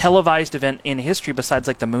televised event in history besides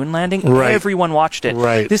like the moon landing. Right. Everyone watched it.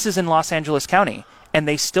 Right. This is in Los Angeles County. And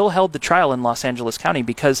they still held the trial in Los Angeles County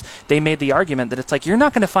because they made the argument that it's like, you're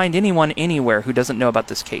not going to find anyone anywhere who doesn't know about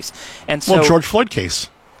this case. And so, George Floyd case.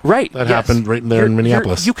 Right. That happened right there in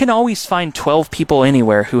Minneapolis. You can always find 12 people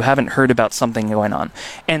anywhere who haven't heard about something going on.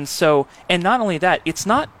 And so, and not only that,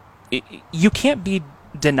 you can't be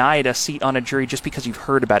denied a seat on a jury just because you've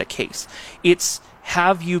heard about a case. It's,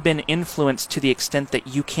 have you been influenced to the extent that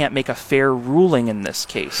you can't make a fair ruling in this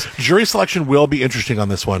case? Jury selection will be interesting on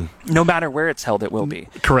this one. No matter where it's held, it will be.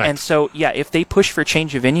 Correct. And so, yeah, if they push for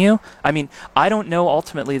change of venue, I mean, I don't know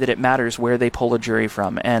ultimately that it matters where they pull a jury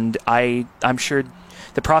from. And I'm sure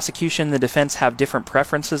the prosecution, the defense have different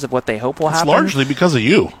preferences of what they hope will happen. It's largely because of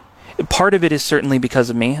you. Part of it is certainly because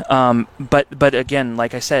of me. But again,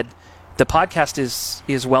 like I said, the podcast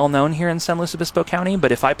is well known here in San Luis Obispo County,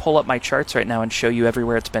 but if I pull up my charts right now and show you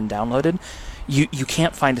everywhere it's been downloaded, you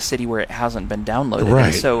can't find a city where it hasn't been downloaded. Right.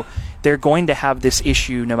 And so they're going to have this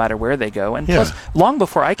issue no matter where they go. And plus, long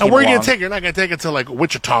before I came and where are you along... going to take it? You're not going to take it to, like,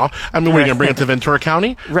 Wichita. I mean, where are you going to bring it to Ventura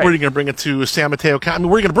County? Right. Where are you going to bring it to San Mateo County? I mean,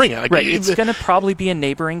 where are you going to bring it? Like, Right. It's going to probably be a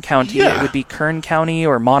neighboring county. Yeah. It would be Kern County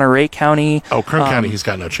or Monterey County. Oh, Kern County, he's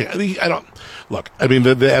got no chance. I don't... Look, I mean,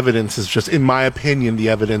 the evidence is just, in my opinion, the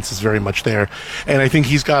evidence is very much there. And I think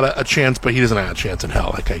he's got a chance, but he doesn't have a chance in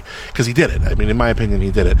hell, okay? Because he did it. I mean, in my opinion,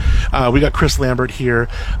 he did it. We got Chris Lambert here.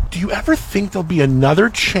 Do you ever think there'll be another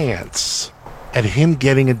chance at him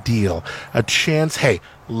getting a deal? A chance, hey,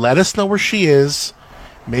 let us know where she is.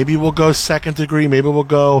 Maybe we'll go second degree. Maybe we'll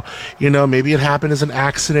go, maybe it happened as an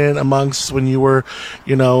accident amongst when you were,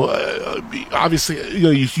 obviously,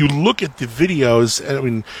 you look at the videos, I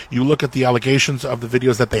mean, you look at the allegations of the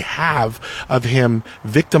videos that they have of him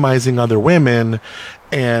victimizing other women,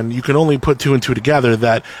 and you can only put two and two together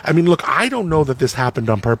that, I mean, look, I don't know that this happened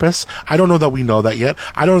on purpose. I don't know that we know that yet.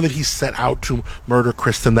 I don't know that he set out to murder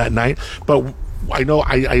Kristin that night, but I know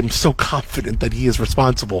I am so confident that he is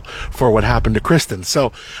responsible for what happened to Kristin.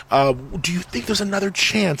 So, do you think there's another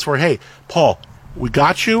chance where, hey, Paul, we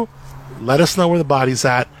got you, let us know where the body's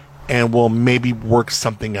at, and we'll maybe work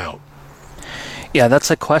something out? Yeah, that's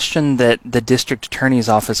a question that the district attorney's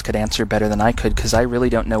office could answer better than I could, because I really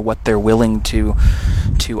don't know what they're willing to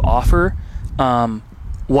offer.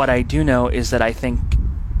 What I do know is that I think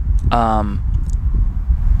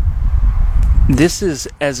this is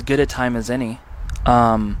as good a time as any.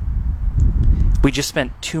 We just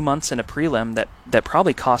spent 2 months in a prelim that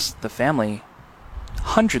probably cost the family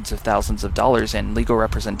hundreds of thousands of dollars in legal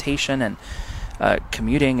representation and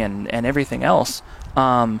commuting and everything else.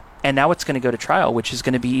 And now it's going to go to trial, which is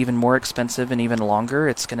going to be even more expensive and even longer.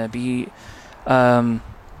 It's going to be...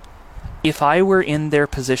 if I were in their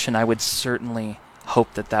position, I would certainly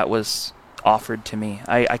hope that was offered to me.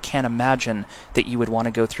 I can't imagine that you would want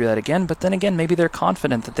to go through that again, but then again, maybe they're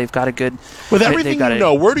confident that they've got a good... With everything you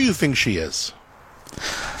know, where do you think she is?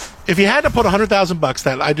 If you had to put $100,000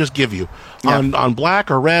 that I just give you on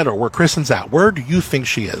black or red or where Kristin's at, where do you think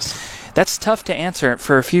she is? That's tough to answer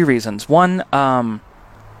for a few reasons. One, I'm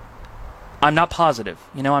not positive.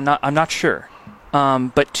 I'm not sure.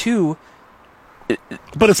 But two...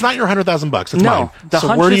 But it's not your $100,000. It's mine. The so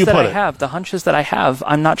hunches where do you that put I it? have, the hunches that I have,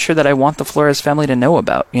 I'm not sure that I want the Flores family to know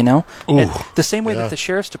about. And the same way that the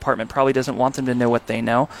sheriff's department probably doesn't want them to know what they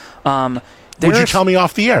know. Would you tell me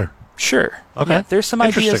off the air? Sure. Okay. Yeah, there's some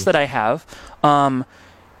ideas that I have.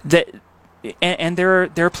 That and there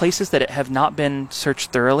are places that have not been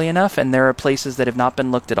searched thoroughly enough, and there are places that have not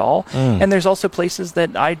been looked at all, and there's also places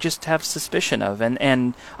that I just have suspicion of,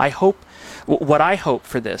 and I hope what I hope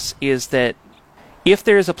for this is that if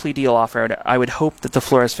there is a plea deal offered, I would hope that the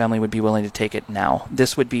Flores family would be willing to take it now.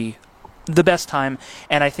 This would be the best time,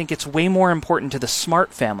 and I think it's way more important to the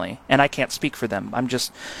Smart family, and I can't speak for them.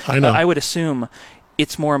 I know. I would assume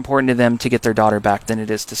it's more important to them to get their daughter back than it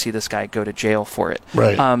is to see this guy go to jail for it.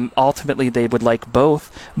 Right. Ultimately, they would like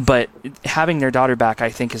both, but having their daughter back, I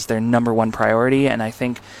think, is their number one priority, and I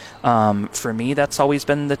think for me, that's always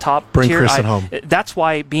been the top Bring tier. Kristin home. That's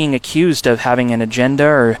why being accused of having an agenda,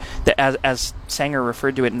 or as Sanger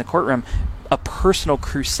referred to it in the courtroom, a personal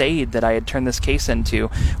crusade that I had turned this case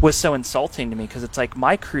into, was so insulting to me, because it's like,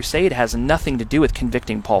 my crusade has nothing to do with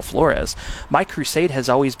convicting Paul Flores. My crusade has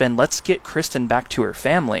always been, let's get Kristin back to her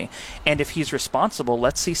family, and if he's responsible,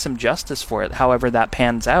 let's see some justice for it, however that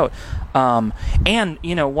pans out. And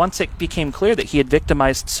once it became clear that he had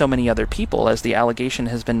victimized so many other people, as the allegation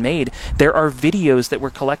has been made, there are videos that were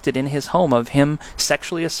collected in his home of him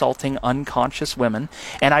sexually assaulting unconscious women,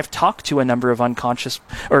 and I've talked to a number of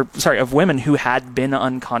of women who had been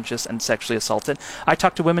unconscious and sexually assaulted. I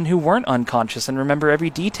talked to women who weren't unconscious and remember every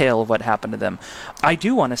detail of what happened to them. I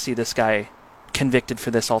do want to see this guy convicted for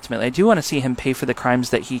this ultimately. I do want to see him pay for the crimes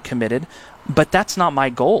that he committed, but that's not my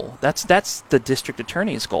goal. That's the district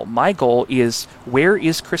attorney's goal. My goal is, where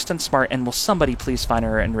is Kristin Smart, and will somebody please find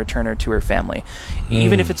her and return her to her family?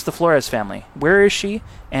 Even if it's the Flores family. Where is she?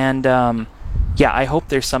 And I hope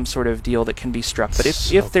there's some sort of deal that can be struck. But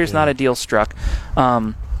if there's not a deal struck,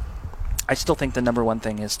 I still think the number one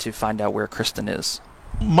thing is to find out where Kristin is.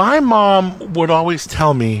 My mom would always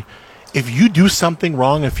tell me, if you do something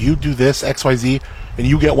wrong, if you do this, XYZ, and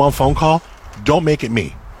you get one phone call, don't make it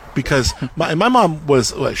me. because my mom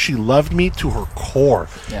was, she loved me to her core.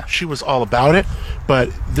 Yeah. She was all about it, but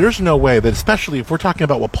there's no way that, especially if we're talking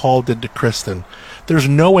about what Paul did to Kristin, there's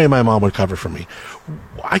no way my mom would cover for me.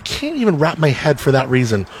 I can't even wrap my head for that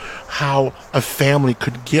reason how a family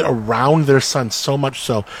could get around their son so much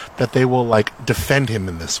so that they will like defend him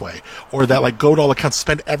in this way, or that like go to all accounts,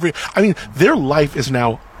 spend their life is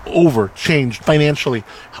now changed financially,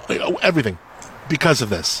 everything because of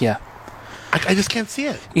this. Yeah. I just can't see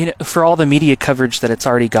it. You know, for all the media coverage that it's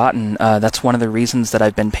already gotten, that's one of the reasons that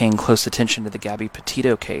I've been paying close attention to the Gabby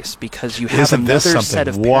Petito case, because you have another set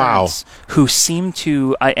of parents who seem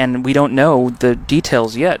to, and we don't know the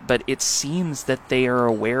details yet, but it seems that they are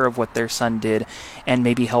aware of what their son did and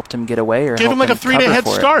maybe helped him get away or gave him like a 3-day head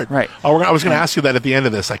start. Right. I was going to ask you that at the end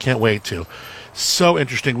of this. I can't wait to. So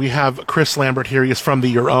interesting. We have Chris Lambert here. He is from the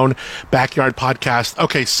Your Own Backyard podcast.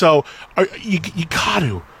 Okay, so you got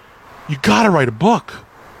to write a book.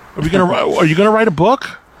 Are you going to write a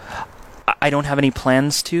book? I don't have any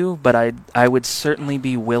plans to, but I would certainly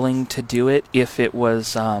be willing to do it if it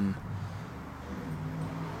was,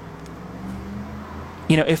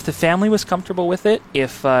 if the family was comfortable with it,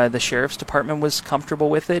 if the sheriff's department was comfortable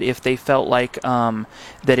with it, if they felt like that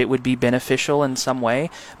it would be beneficial in some way.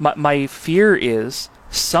 My fear is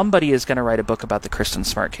somebody is going to write a book about the Kristin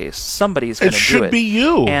Smart case. Somebody is going to do it. It should be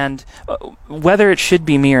you. And whether it should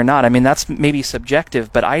be me or not, I mean, that's maybe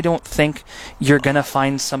subjective, but I don't think you're going to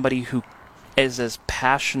find somebody who is as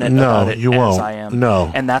passionate about it as I am.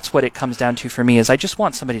 No. And that's what it comes down to for me, is I just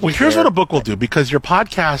want somebody to care. Here's what a book will do, because your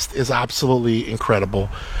podcast is absolutely incredible.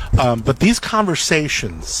 But these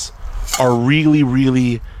conversations are really,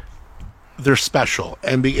 really, they're special,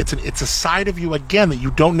 and it's a side of you, again, that you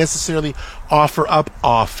don't necessarily offer up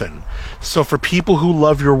often. So for people who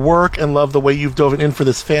love your work and love the way you've dove in for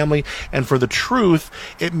this family and for the truth,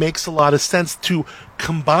 it makes a lot of sense to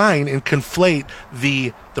combine and conflate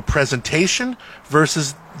the presentation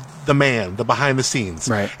versus the man, the behind the scenes.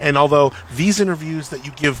 Right. And although these interviews that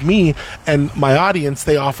you give me and my audience,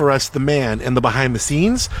 they offer us the man and the behind the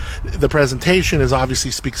scenes, the presentation is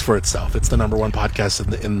obviously speaks for itself. It's the #1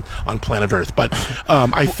 podcast on planet Earth. But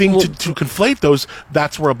I think to conflate those,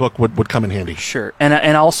 that's where a book would come in handy. Sure.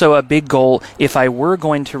 And also a big goal, if I were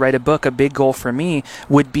going to write a book, a big goal for me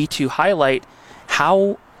would be to highlight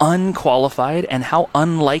how unqualified and how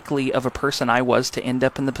unlikely of a person I was to end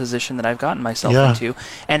up in the position that I've gotten myself into,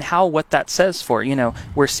 and what that says for,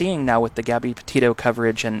 we're seeing now with the Gabby Petito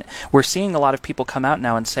coverage, and we're seeing a lot of people come out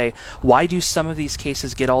now and say, why do some of these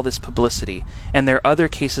cases get all this publicity and there are other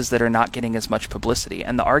cases that are not getting as much publicity?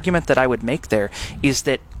 And the argument that I would make there is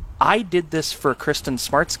that I did this for Kristin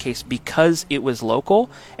Smart's case because it was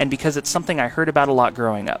local and because it's something I heard about a lot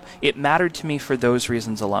growing up. It mattered to me for those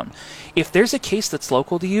reasons alone. If there's a case that's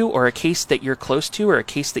local to you, or a case that you're close to, or a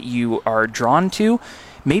case that you are drawn to,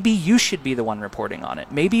 maybe you should be the one reporting on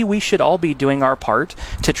it. Maybe we should all be doing our part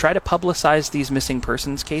to try to publicize these missing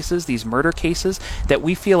persons cases, these murder cases that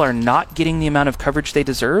we feel are not getting the amount of coverage they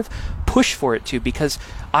deserve. Push for it too, because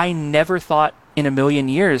I never thought in a million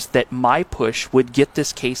years that my push would get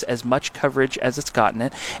this case as much coverage as it's gotten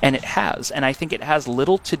it, and it has. And I think it has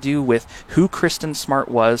little to do with who Kristin Smart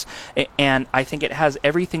was, and I think it has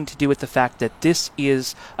everything to do with the fact that this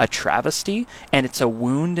is a travesty and it's a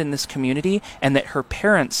wound in this community, and that her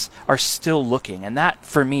parents are still looking. And that,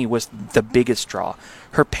 for me, was the biggest draw.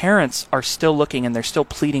 Her parents are still looking, and they're still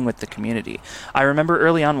pleading with the community. I remember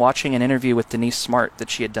early on watching an interview with Denise Smart that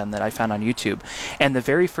she had done that I found on YouTube, and the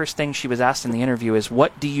very first thing she was asked in the interview is,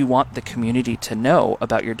 what do you want the community to know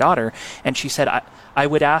about your daughter? And she said, I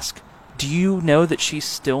would ask, do you know that she's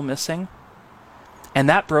still missing? And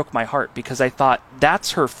that broke my heart, because I thought,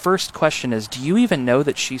 that's her first question, is, do you even know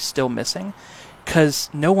that she's still missing? Because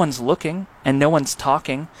no one's looking, and no one's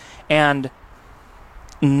talking, and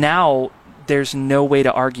now there's no way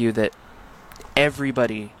to argue that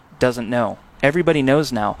everybody doesn't know. Everybody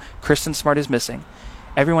knows now Kristin Smart is missing.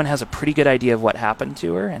 Everyone has a pretty good idea of what happened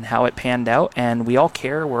to her and how it panned out, and we all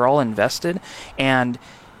care. We're all invested, and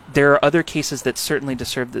there are other cases that certainly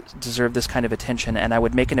deserve this kind of attention, and I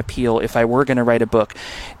would make an appeal if I were going to write a book.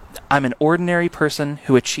 I'm an ordinary person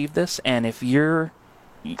who achieved this, and if you're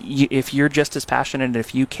just as passionate and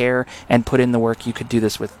if you care and put in the work, you could do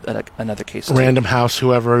this with another case too. Random House,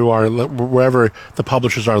 whoever you are, wherever the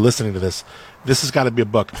publishers are listening to this has got to be a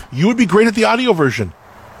book. You would be great at the audio version.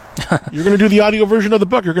 You're going to do the audio version of the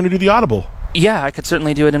book. You're going to do the Audible. Yeah, I could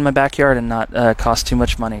certainly do it in my backyard and not cost too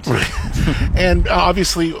much money to. And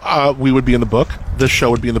obviously, we would be in the book. This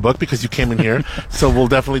show would be in the book because you came in here. So we'll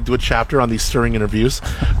definitely do a chapter on these stirring interviews.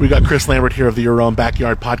 We got Chris Lambert here of the Your Own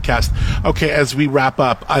Backyard podcast. Okay, as we wrap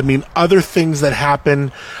up, I mean, other things that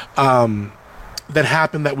happen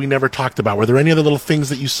that we never talked about. Were there any other little things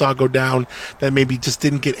that you saw go down that maybe just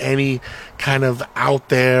didn't get any kind of out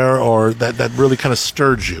there, or that really kind of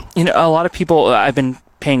stirred you? You know, a lot of people, I've been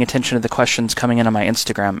paying attention to the questions coming in on my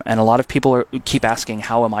Instagram, and a lot of people keep asking,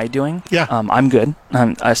 how am I doing? Yeah. I'm good,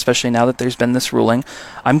 especially now that there's been this ruling.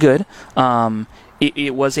 I'm good.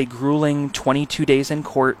 It was a grueling 22 days in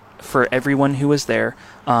court for everyone who was there.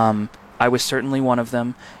 I was certainly one of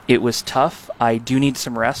them. It was tough. I do need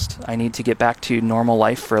some rest. I need to get back to normal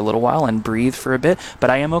life for a little while and breathe for a bit,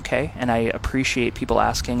 but I am okay, and I appreciate people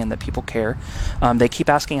asking and that people care. They keep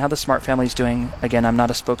asking how the Smart family's doing. Again, I'm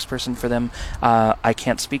not a spokesperson for them. I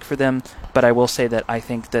can't speak for them, but I will say that I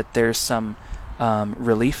think that there's some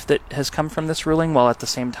relief that has come from this ruling, while at the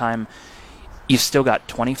same time, you've still got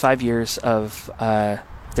 25 years of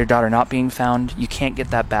their daughter not being found. You can't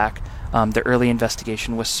get that back. The early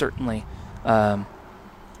investigation was certainly,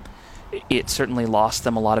 it certainly lost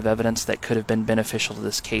them a lot of evidence that could have been beneficial to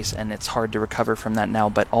this case, and it's hard to recover from that now.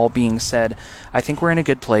 But all being said, I think we're in a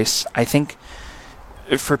good place. I think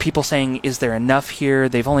for people saying, is there enough here?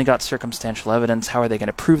 They've only got circumstantial evidence. How are they going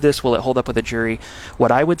to prove this? Will it hold up with a jury?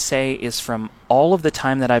 What I would say is, from all of the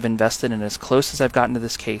time that I've invested and as close as I've gotten to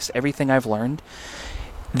this case, everything I've learned,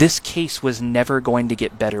 this case was never going to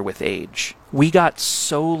get better with age. We got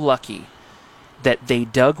so lucky that they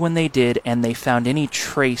dug when they did and they found any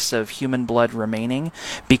trace of human blood remaining,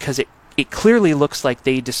 because it clearly looks like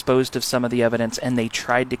they disposed of some of the evidence and they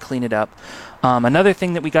tried to clean it up. Another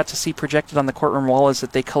thing that we got to see projected on the courtroom wall is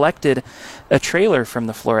that they collected a trailer from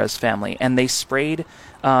the Flores family and they sprayed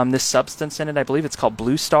this substance in it. I believe it's called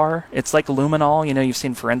Blue Star. It's like luminol. You know, you've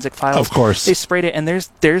seen Forensic Files. Of course. They sprayed it, and there's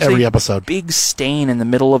every a episode. Big stain in the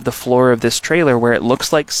middle of the floor of this trailer where it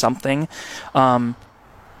looks like something.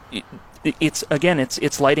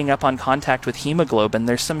 It's lighting up on contact with hemoglobin.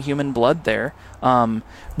 There's some human blood there,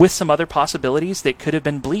 with some other possibilities that could have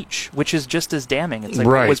been bleach, which is just as damning. It's like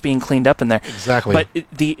right. What was being cleaned up in there. Exactly. But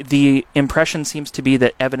the impression seems to be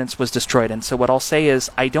that evidence was destroyed. And so what I'll say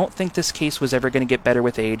is, I don't think this case was ever going to get better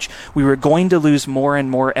with age. We were going to lose more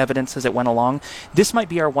and more evidence as it went along. This might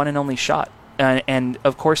be our one and only shot. And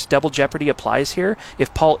of course, double jeopardy applies here.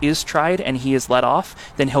 If Paul is tried and he is let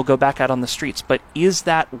off, then he'll go back out on the streets. But is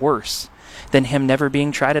that worse than him never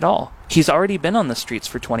being tried at all? He's already been on the streets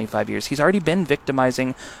for 25 years. He's already been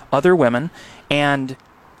victimizing other women and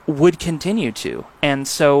would continue to. And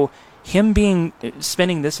so him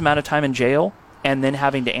spending this amount of time in jail and then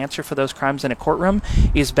having to answer for those crimes in a courtroom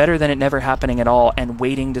is better than it never happening at all, and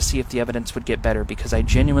waiting to see if the evidence would get better, because I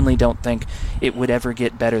genuinely don't think it would ever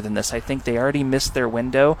get better than this. I think they already missed their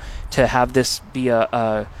window to have this be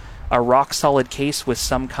a rock-solid case with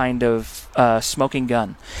some kind of smoking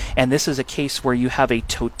gun. And this is a case where you have a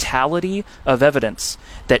totality of evidence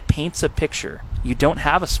that paints a picture. You don't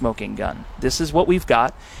have a smoking gun. This is what we've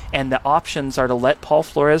got, and the options are to let Paul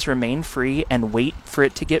Flores remain free and wait for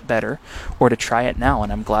it to get better, or to try it now.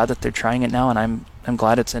 And I'm glad that they're trying it now, and I'm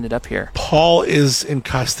glad it's ended up here. Paul is in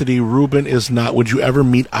custody. Ruben is not. Would you ever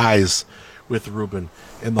meet eyes with Ruben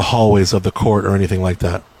in the hallways of the court or anything like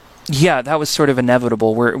that? Yeah, that was sort of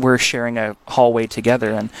inevitable. We're sharing a hallway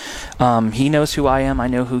together, and he knows who I am. I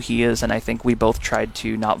know who he is, and I think we both tried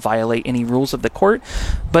to not violate any rules of the court.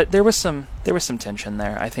 But there was some tension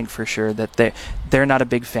there. I think for sure that they're not a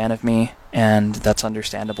big fan of me, and that's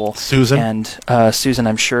understandable. Susan? And Susan,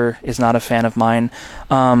 I'm sure, is not a fan of mine.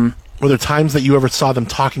 Were there times that you ever saw them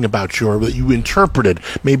talking about you, or that you interpreted?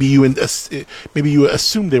 Maybe you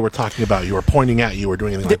assumed they were talking about you, or pointing at you, or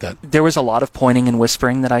doing anything like that? There was a lot of pointing and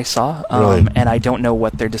whispering that I saw, Really? And I don't know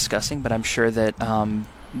what they're discussing, but I'm sure that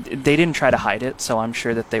they didn't try to hide it, so I'm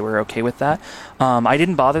sure that they were okay with that. I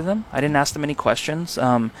didn't bother them. I didn't ask them any questions.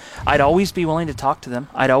 I'd always be willing to talk to them.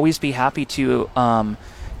 I'd always be happy to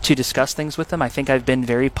discuss things with them. I think I've been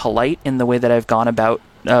very polite in the way that I've gone about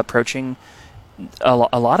approaching a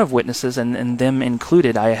lot of witnesses, and them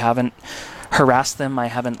included. I haven't harassed them. I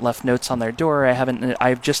haven't left notes on their door.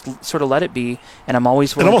 I've just sort of let it be, and I'm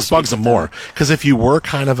always willing. It almost bugs them more, because if you were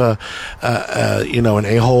kind of an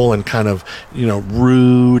a-hole and kind of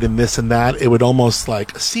rude and this and that, it would almost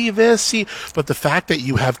like see. But the fact that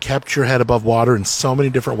you have kept your head above water in so many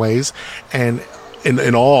different ways, and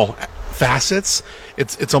in all facets,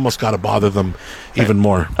 it's almost got to bother them even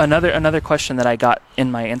more. Another question that I got in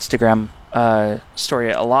my Instagram story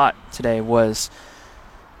a lot today was,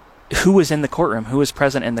 who was in the courtroom, who was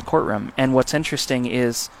present in the courtroom. And what's interesting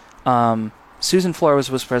is Susan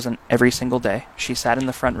Flores was present every single day. She sat in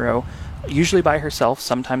the front row, usually by herself,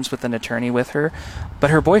 sometimes with an attorney with her.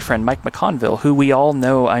 But her boyfriend, Mike McConville, who we all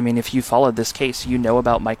know, I mean, if you followed this case, you know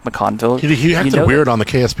about Mike McConville. He acted weird on the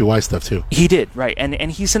KSBY stuff, too. He did, right.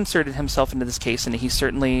 And he's inserted himself into this case, and he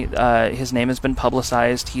certainly, his name has been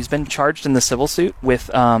publicized. He's been charged in the civil suit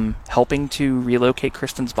with helping to relocate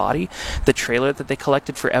Kristin's body. The trailer that they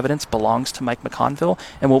collected for evidence belongs to Mike McConville.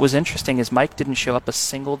 And what was interesting is Mike didn't show up a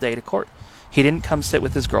single day to court. He didn't come sit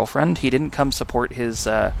with his girlfriend. He didn't come support his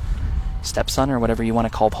stepson or whatever you want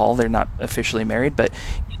to call Paul. They're not officially married, but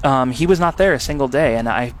he was not there a single day, and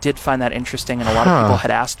I did find that interesting, and a lot of people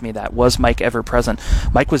had asked me that. Was Mike ever present?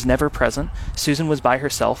 Mike was never present. Susan was by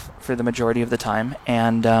herself for the majority of the time,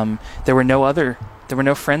 and there were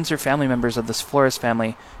no friends or family members of this Flores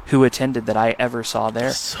family who attended that I ever saw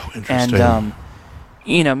there. So interesting.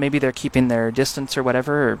 And maybe they're keeping their distance or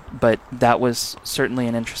whatever, but that was certainly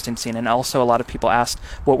an interesting scene. And also a lot of people asked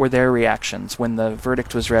what were their reactions when the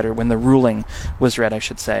verdict was read, or when the ruling was read, I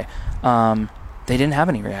should say. They didn't have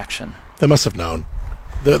any reaction. They must have known.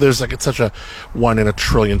 There's it's such a 1 in a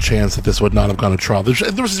trillion chance that this would not have gone to trial.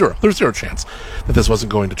 There was zero chance that this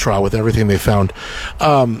wasn't going to trial with everything they found.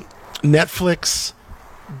 Netflix,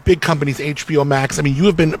 big companies, HBO Max. I mean, you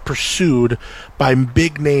have been pursued by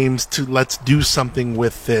big names to let's do something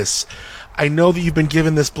with this. I know that you've been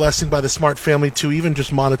given this blessing by the Smart family to even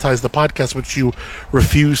just monetize the podcast, which you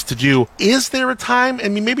refuse to do. Is there a time? I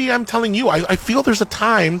mean, maybe I'm telling you, I feel there's a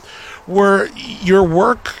time where your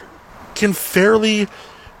work can fairly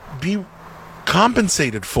be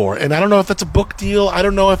compensated for. And I don't know if that's a book deal. I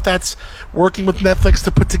don't know if that's working with Netflix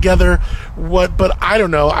to put together but I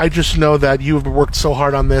don't know. I just know that you have worked so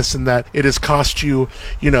hard on this, and that it has cost you,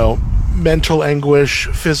 mental anguish,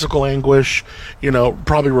 physical anguish,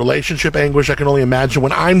 probably relationship anguish. I can only imagine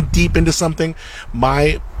when I'm deep into something,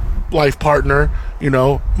 my life partner,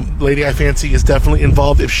 Lady I Fancy, is definitely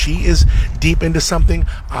involved. If she is deep into something,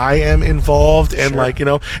 I am involved. And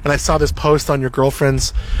Sure. And I saw this post on your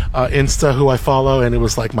girlfriend's Insta, who I follow, and it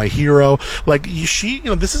was like my hero.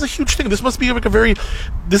 This is a huge thing. This must be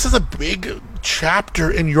this is a big chapter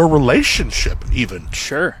in your relationship, even.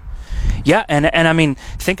 Sure. Yeah, and I mean,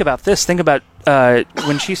 think about this. Think about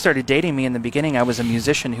when she started dating me in the beginning, I was a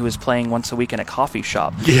musician who was playing once a week in a coffee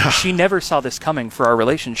shop. Yeah. She never saw this coming for our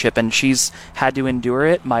relationship, and she's had to endure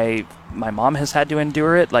it. My mom has had to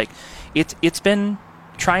endure it. It's been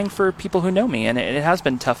trying for people who know me, and it has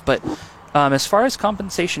been tough. But as far as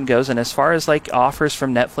compensation goes, and as far as offers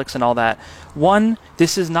from Netflix and all that, one,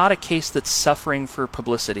 this is not a case that's suffering for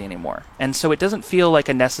publicity anymore, and so it doesn't feel like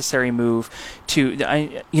a necessary move to.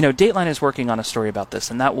 Dateline is working on a story about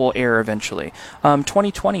this, and that will air eventually.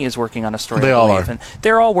 2020 is working on a story. They I all believe, are. and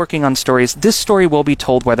they're all working on stories. This story will be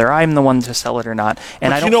told whether I'm the one to sell it or not.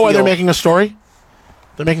 And But I don't. You know why they're feel- making a story?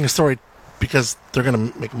 They're making a story because they're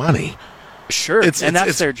going to make money. Sure,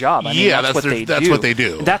 that's their job. I mean, that's what they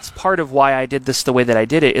do. And that's part of why I did this the way that I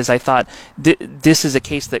did it, is I thought this is a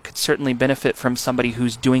case that could certainly benefit from somebody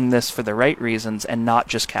who's doing this for the right reasons and not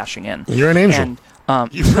just cashing in. You're an angel.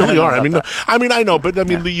 And, you really are. I mean, I know, but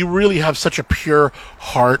Yeah. you really have such a pure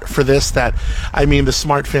heart for this that, the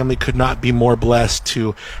Smart family could not be more blessed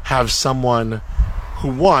to have someone who,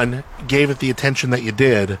 one, gave it the attention that you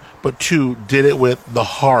did, but two, did it with the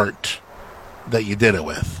heart that you did it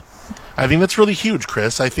with. I think that's really huge,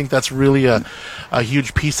 Chris. I think that's really a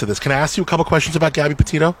huge piece of this. Can I ask you a couple questions about Gabby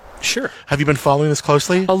Petito? Sure. Have you been following this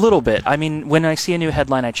closely? A little bit. I mean, when I see a new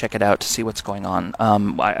headline, I check it out to see what's going on.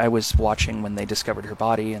 I was watching when they discovered her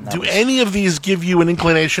body. And Do any of these give you an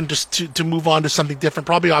inclination just to move on to something different?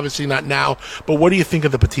 Probably, obviously not now, but what do you think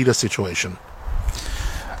of the Petito situation?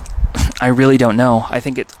 I really don't know. I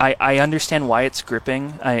think I understand why it's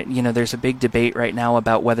gripping. There's a big debate right now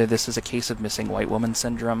about whether this is a case of missing white woman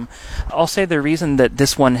syndrome. I'll say the reason that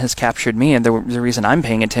this one has captured me, and the reason I'm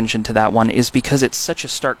paying attention to that one, is because it's such a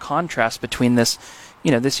stark contrast between this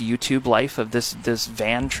YouTube life of this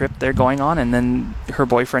van trip they're going on, and then her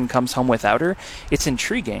boyfriend comes home without her. It's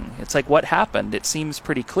intriguing. It's like, what happened? It seems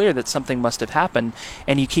pretty clear that something must have happened,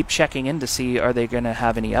 and you keep checking in to see, are they going to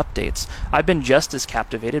have any updates? I've been just as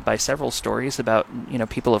captivated by several stories about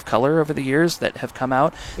people of color over the years that have come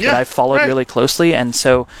out that I've followed really closely, and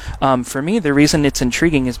so for me, the reason it's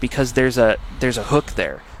intriguing is because there's a hook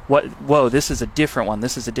there. whoa, this is a different one.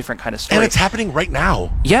 This is a different kind of story. And it's happening right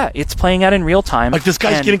now. Yeah, it's playing out in real time. Like, this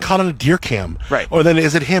guy's getting caught on a deer cam. Right. Or then,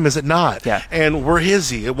 is it him? Is it not? Yeah. And where is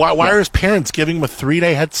he? Why are his parents giving him a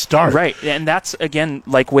 3-day head start? Right. And that's, again,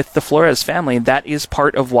 like with the Flores family, that is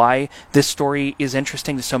part of why this story is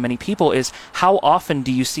interesting to so many people, is how often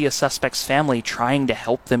do you see a suspect's family trying to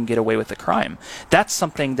help them get away with the crime? That's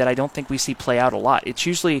something that I don't think we see play out a lot. It's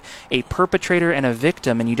usually a perpetrator and a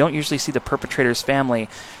victim, and you don't usually see the perpetrator's family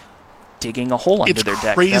digging a hole under their deck.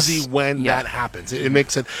 It's crazy when that happens. It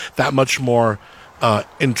makes it that much more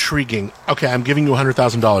intriguing. Okay, I'm giving you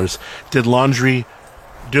 $100,000. Did Laundrie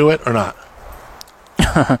do it or not?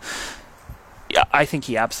 Yeah, I think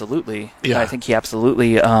he absolutely. Yeah. I think he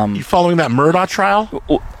absolutely. You following that Murdaugh trial?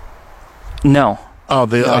 No. Oh,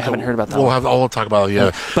 I haven't heard about that. We'll talk about it.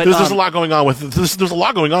 Yeah, but there's a lot going on with this. There's a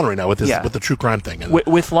lot going on right now with this, Yeah. with the true crime thing. And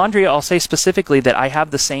With Laundrie, I'll say specifically that I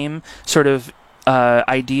have the same sort of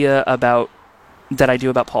idea about that I do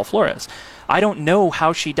about Paul Flores. I don't know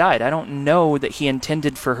how she died. I don't know that he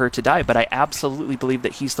intended for her to die, but I absolutely believe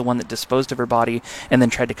that he's the one that disposed of her body and then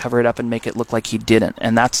tried to cover it up and make it look like he didn't.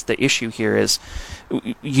 And that's the issue here, is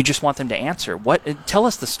you just want them to answer. Tell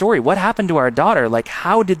us the story. What happened to our daughter? Like,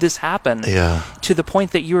 how did this happen? Yeah. To the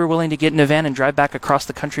point that you were willing to get in a van and drive back across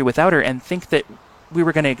the country without her and think that we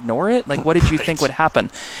were going to ignore it? Like, what did you think would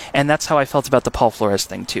happen? And that's how I felt about the Paul Flores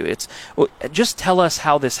thing, too. It's just tell us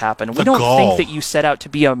how this happened. We don't think that you set out to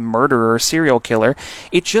be a murderer or serial killer.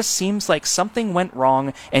 It just seems like something went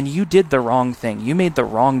wrong and you did the wrong thing. You made the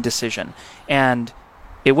wrong decision. And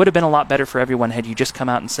it would have been a lot better for everyone had you just come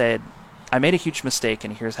out and said, I made a huge mistake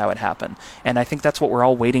and here's how it happened. And I think that's what we're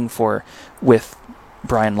all waiting for with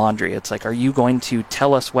Brian Laundrie. It's like, are you going to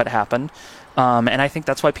tell us what happened? And I think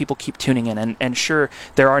that's why people keep tuning in. And sure,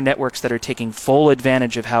 there are networks that are taking full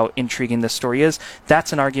advantage of how intriguing this story is.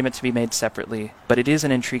 That's an argument to be made separately, but it is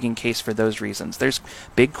an intriguing case for those reasons. There's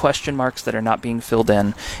big question marks that are not being filled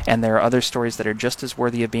in, and there are other stories that are just as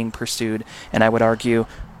worthy of being pursued. And I would argue,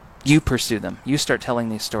 you pursue them. You start telling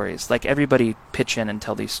these stories. Like, everybody pitch in and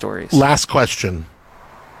tell these stories. Last question.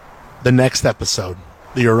 The next episode,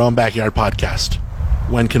 the Your Own Backyard podcast.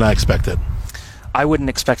 When can I expect it? I wouldn't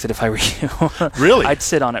expect it if I were you. Really? I'd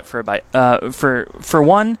sit on it for a bite. For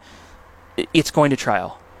one, it's going to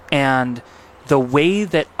trial. And the way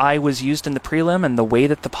that I was used in the prelim and the way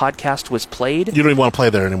that the podcast was played... You don't even want to play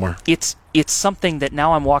there anymore. It's something that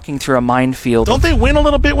now I'm walking through a minefield. Don't they win a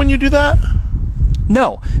little bit when you do that?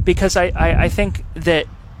 No, because I think that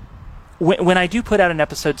when I do put out an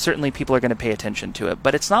episode, certainly people are going to pay attention to it.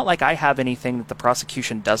 But it's not like I have anything that the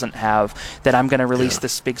prosecution doesn't have, that I'm going to release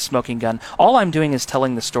this big smoking gun. All I'm doing is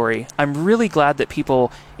telling the story. I'm really glad that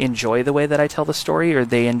people enjoy the way that I tell the story, or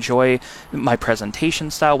they enjoy my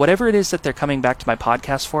presentation style. Whatever it is that they're coming back to my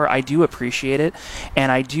podcast for, I do appreciate it.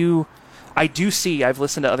 And I do see, I've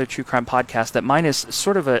listened to other true crime podcasts, that mine is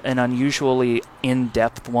sort of an unusually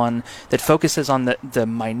in-depth one that focuses on the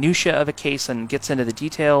minutia of a case and gets into the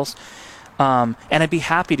details. And I'd be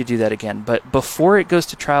happy to do that again. But before it goes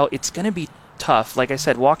to trial, it's going to be tough. Like I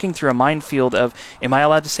said, walking through a minefield of, am I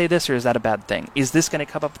allowed to say this, or is that a bad thing? Is this going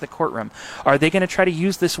to come up at the courtroom? Are they going to try to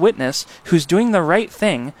use this witness who's doing the right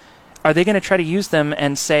thing? Are they going to try to use them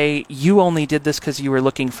and say, you only did this because you were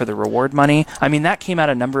looking for the reward money? I mean, that came out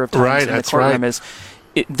a number of times in the courtroom.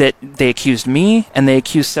 That they accused me and they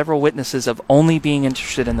accused several witnesses of only being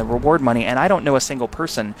interested in the reward money, and I don't know a single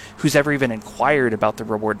person who's ever even inquired about the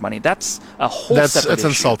reward money. That's a whole separate That's issue.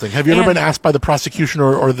 Insulting. Have you ever been asked by the prosecution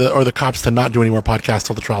or the cops to not do any more podcasts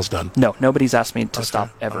till the trial's done? No, nobody's asked me to stop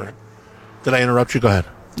ever. Right. Did I interrupt you? Go ahead.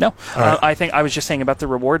 No, Right. I think I was just saying about the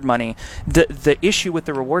reward money. The issue with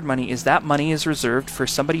the reward money is that money is reserved for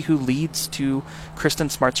somebody who leads to Kristin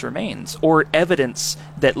Smart's remains, or evidence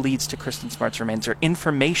that leads to Kristin Smart's remains, or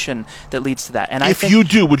information that leads to that. And If you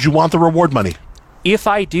do, would you want the reward money? If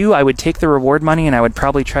I do, I would take the reward money and I would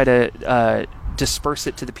probably try to disperse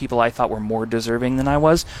it to the people I thought were more deserving than I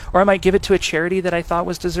was, or I might give it to a charity that I thought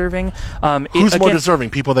was deserving. Who's more deserving?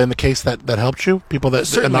 People in the case that helped you? People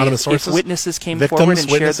that anonymous sources? If witnesses came Victims, forward and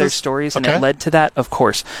shared their witnesses? stories, and Okay. it led to that, of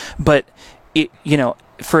course. But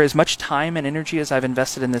for as much time and energy as I've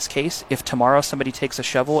invested in this case, if tomorrow somebody takes a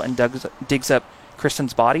shovel and digs up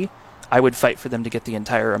Kristin's body, I would fight for them to get the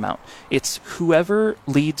entire amount. It's whoever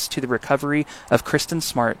leads to the recovery of Kristin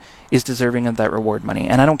Smart is deserving of that reward money.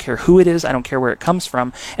 And I don't care who it is, I don't care where it comes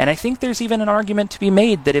from. And I think there's even an argument to be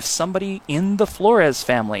made that if somebody in the Flores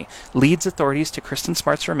family leads authorities to Kristin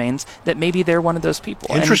Smart's remains, that maybe they're one of those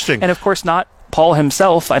people. Interesting. And of course not Paul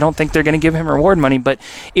himself. I don't think they're going to give him reward money. But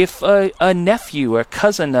if a nephew, a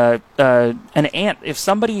cousin, an aunt, if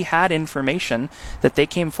somebody had information that they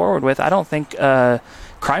came forward with, I don't think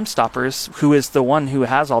Crime Stoppers, who is the one who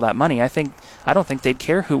has all that money, I don't think they'd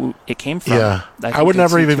care who it came from. Yeah, think I would they'd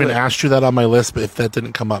never see to even it. asked you that on my list, but if that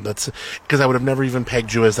didn't come up, that's because I would have never even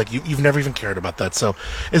pegged you as like you've never even cared about that. So,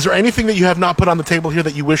 is there anything that you have not put on the table here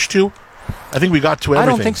that you wish to? I think we got to everything.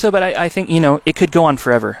 I don't think so, but I think, it could go on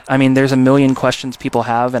forever. I mean, there's a million questions people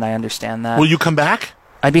have, and I understand that. Will you come back?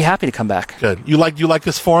 I'd be happy to come back. Good. You like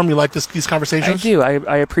this forum? You like these conversations? I do.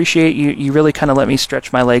 I appreciate you. You really kind of let me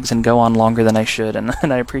stretch my legs and go on longer than I should, and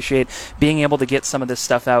I appreciate being able to get some of this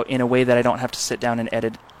stuff out in a way that I don't have to sit down and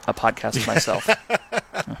edit a podcast myself.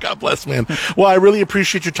 God bless, man. Well, I really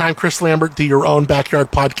appreciate your time, Chris Lambert, the Your Own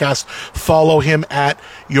Backyard Podcast. Follow him at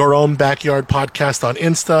Your Own Backyard Podcast on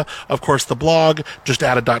Insta. Of course, the blog, just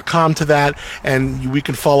add a .com to that. And we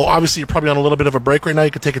can follow. Obviously, you're probably on a little bit of a break right now.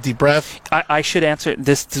 You could take a deep breath. I should answer it.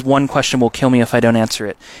 This one question will kill me if I don't answer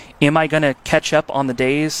it. Am I going to catch up on the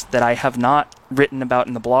days that I have not written about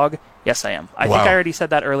in the blog? Yes, I am. I think I already said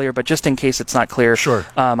that earlier, but just in case it's not clear. Sure.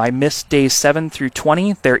 I missed days 7 through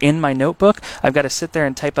 20. They're in my notebook. I've got to sit there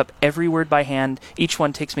and type up every word by hand. Each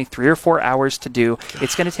one takes me 3 or 4 hours to do.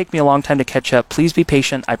 It's going to take me a long time to catch up. Please be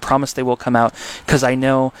patient. I promise they will come out because I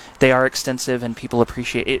know they are extensive and people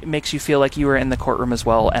appreciate it. It makes you feel like you were in the courtroom as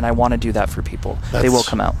well, and I want to do that for people. They will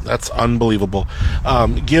come out. That's unbelievable.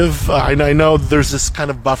 I know there's this kind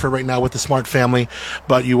of buffer right now with the Smart family,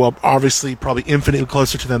 but you are obviously probably infinitely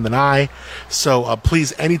closer to them than I. So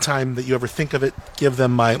please, anytime that you ever think of it, give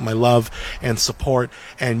them my love and support.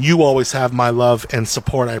 And you always have my love and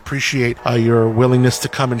support. I appreciate your willingness to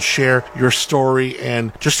come and share your story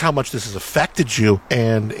and just how much this has affected you.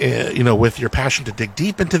 And, with your passion to dig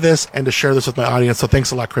deep into this and to share this with my audience. So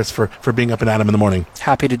thanks a lot, Chris, for being up and Adam in the morning.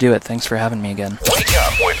 Happy to do it. Thanks for having me again. Wake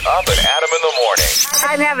up with Up and Adam in the morning.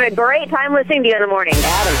 I'm having a great time listening to you in the morning.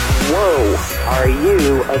 Adam, whoa, are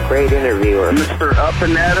you a great interviewer? Mr. Up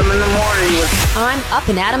and Adam in the morning. I'm Up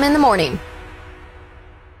and Adam in the morning.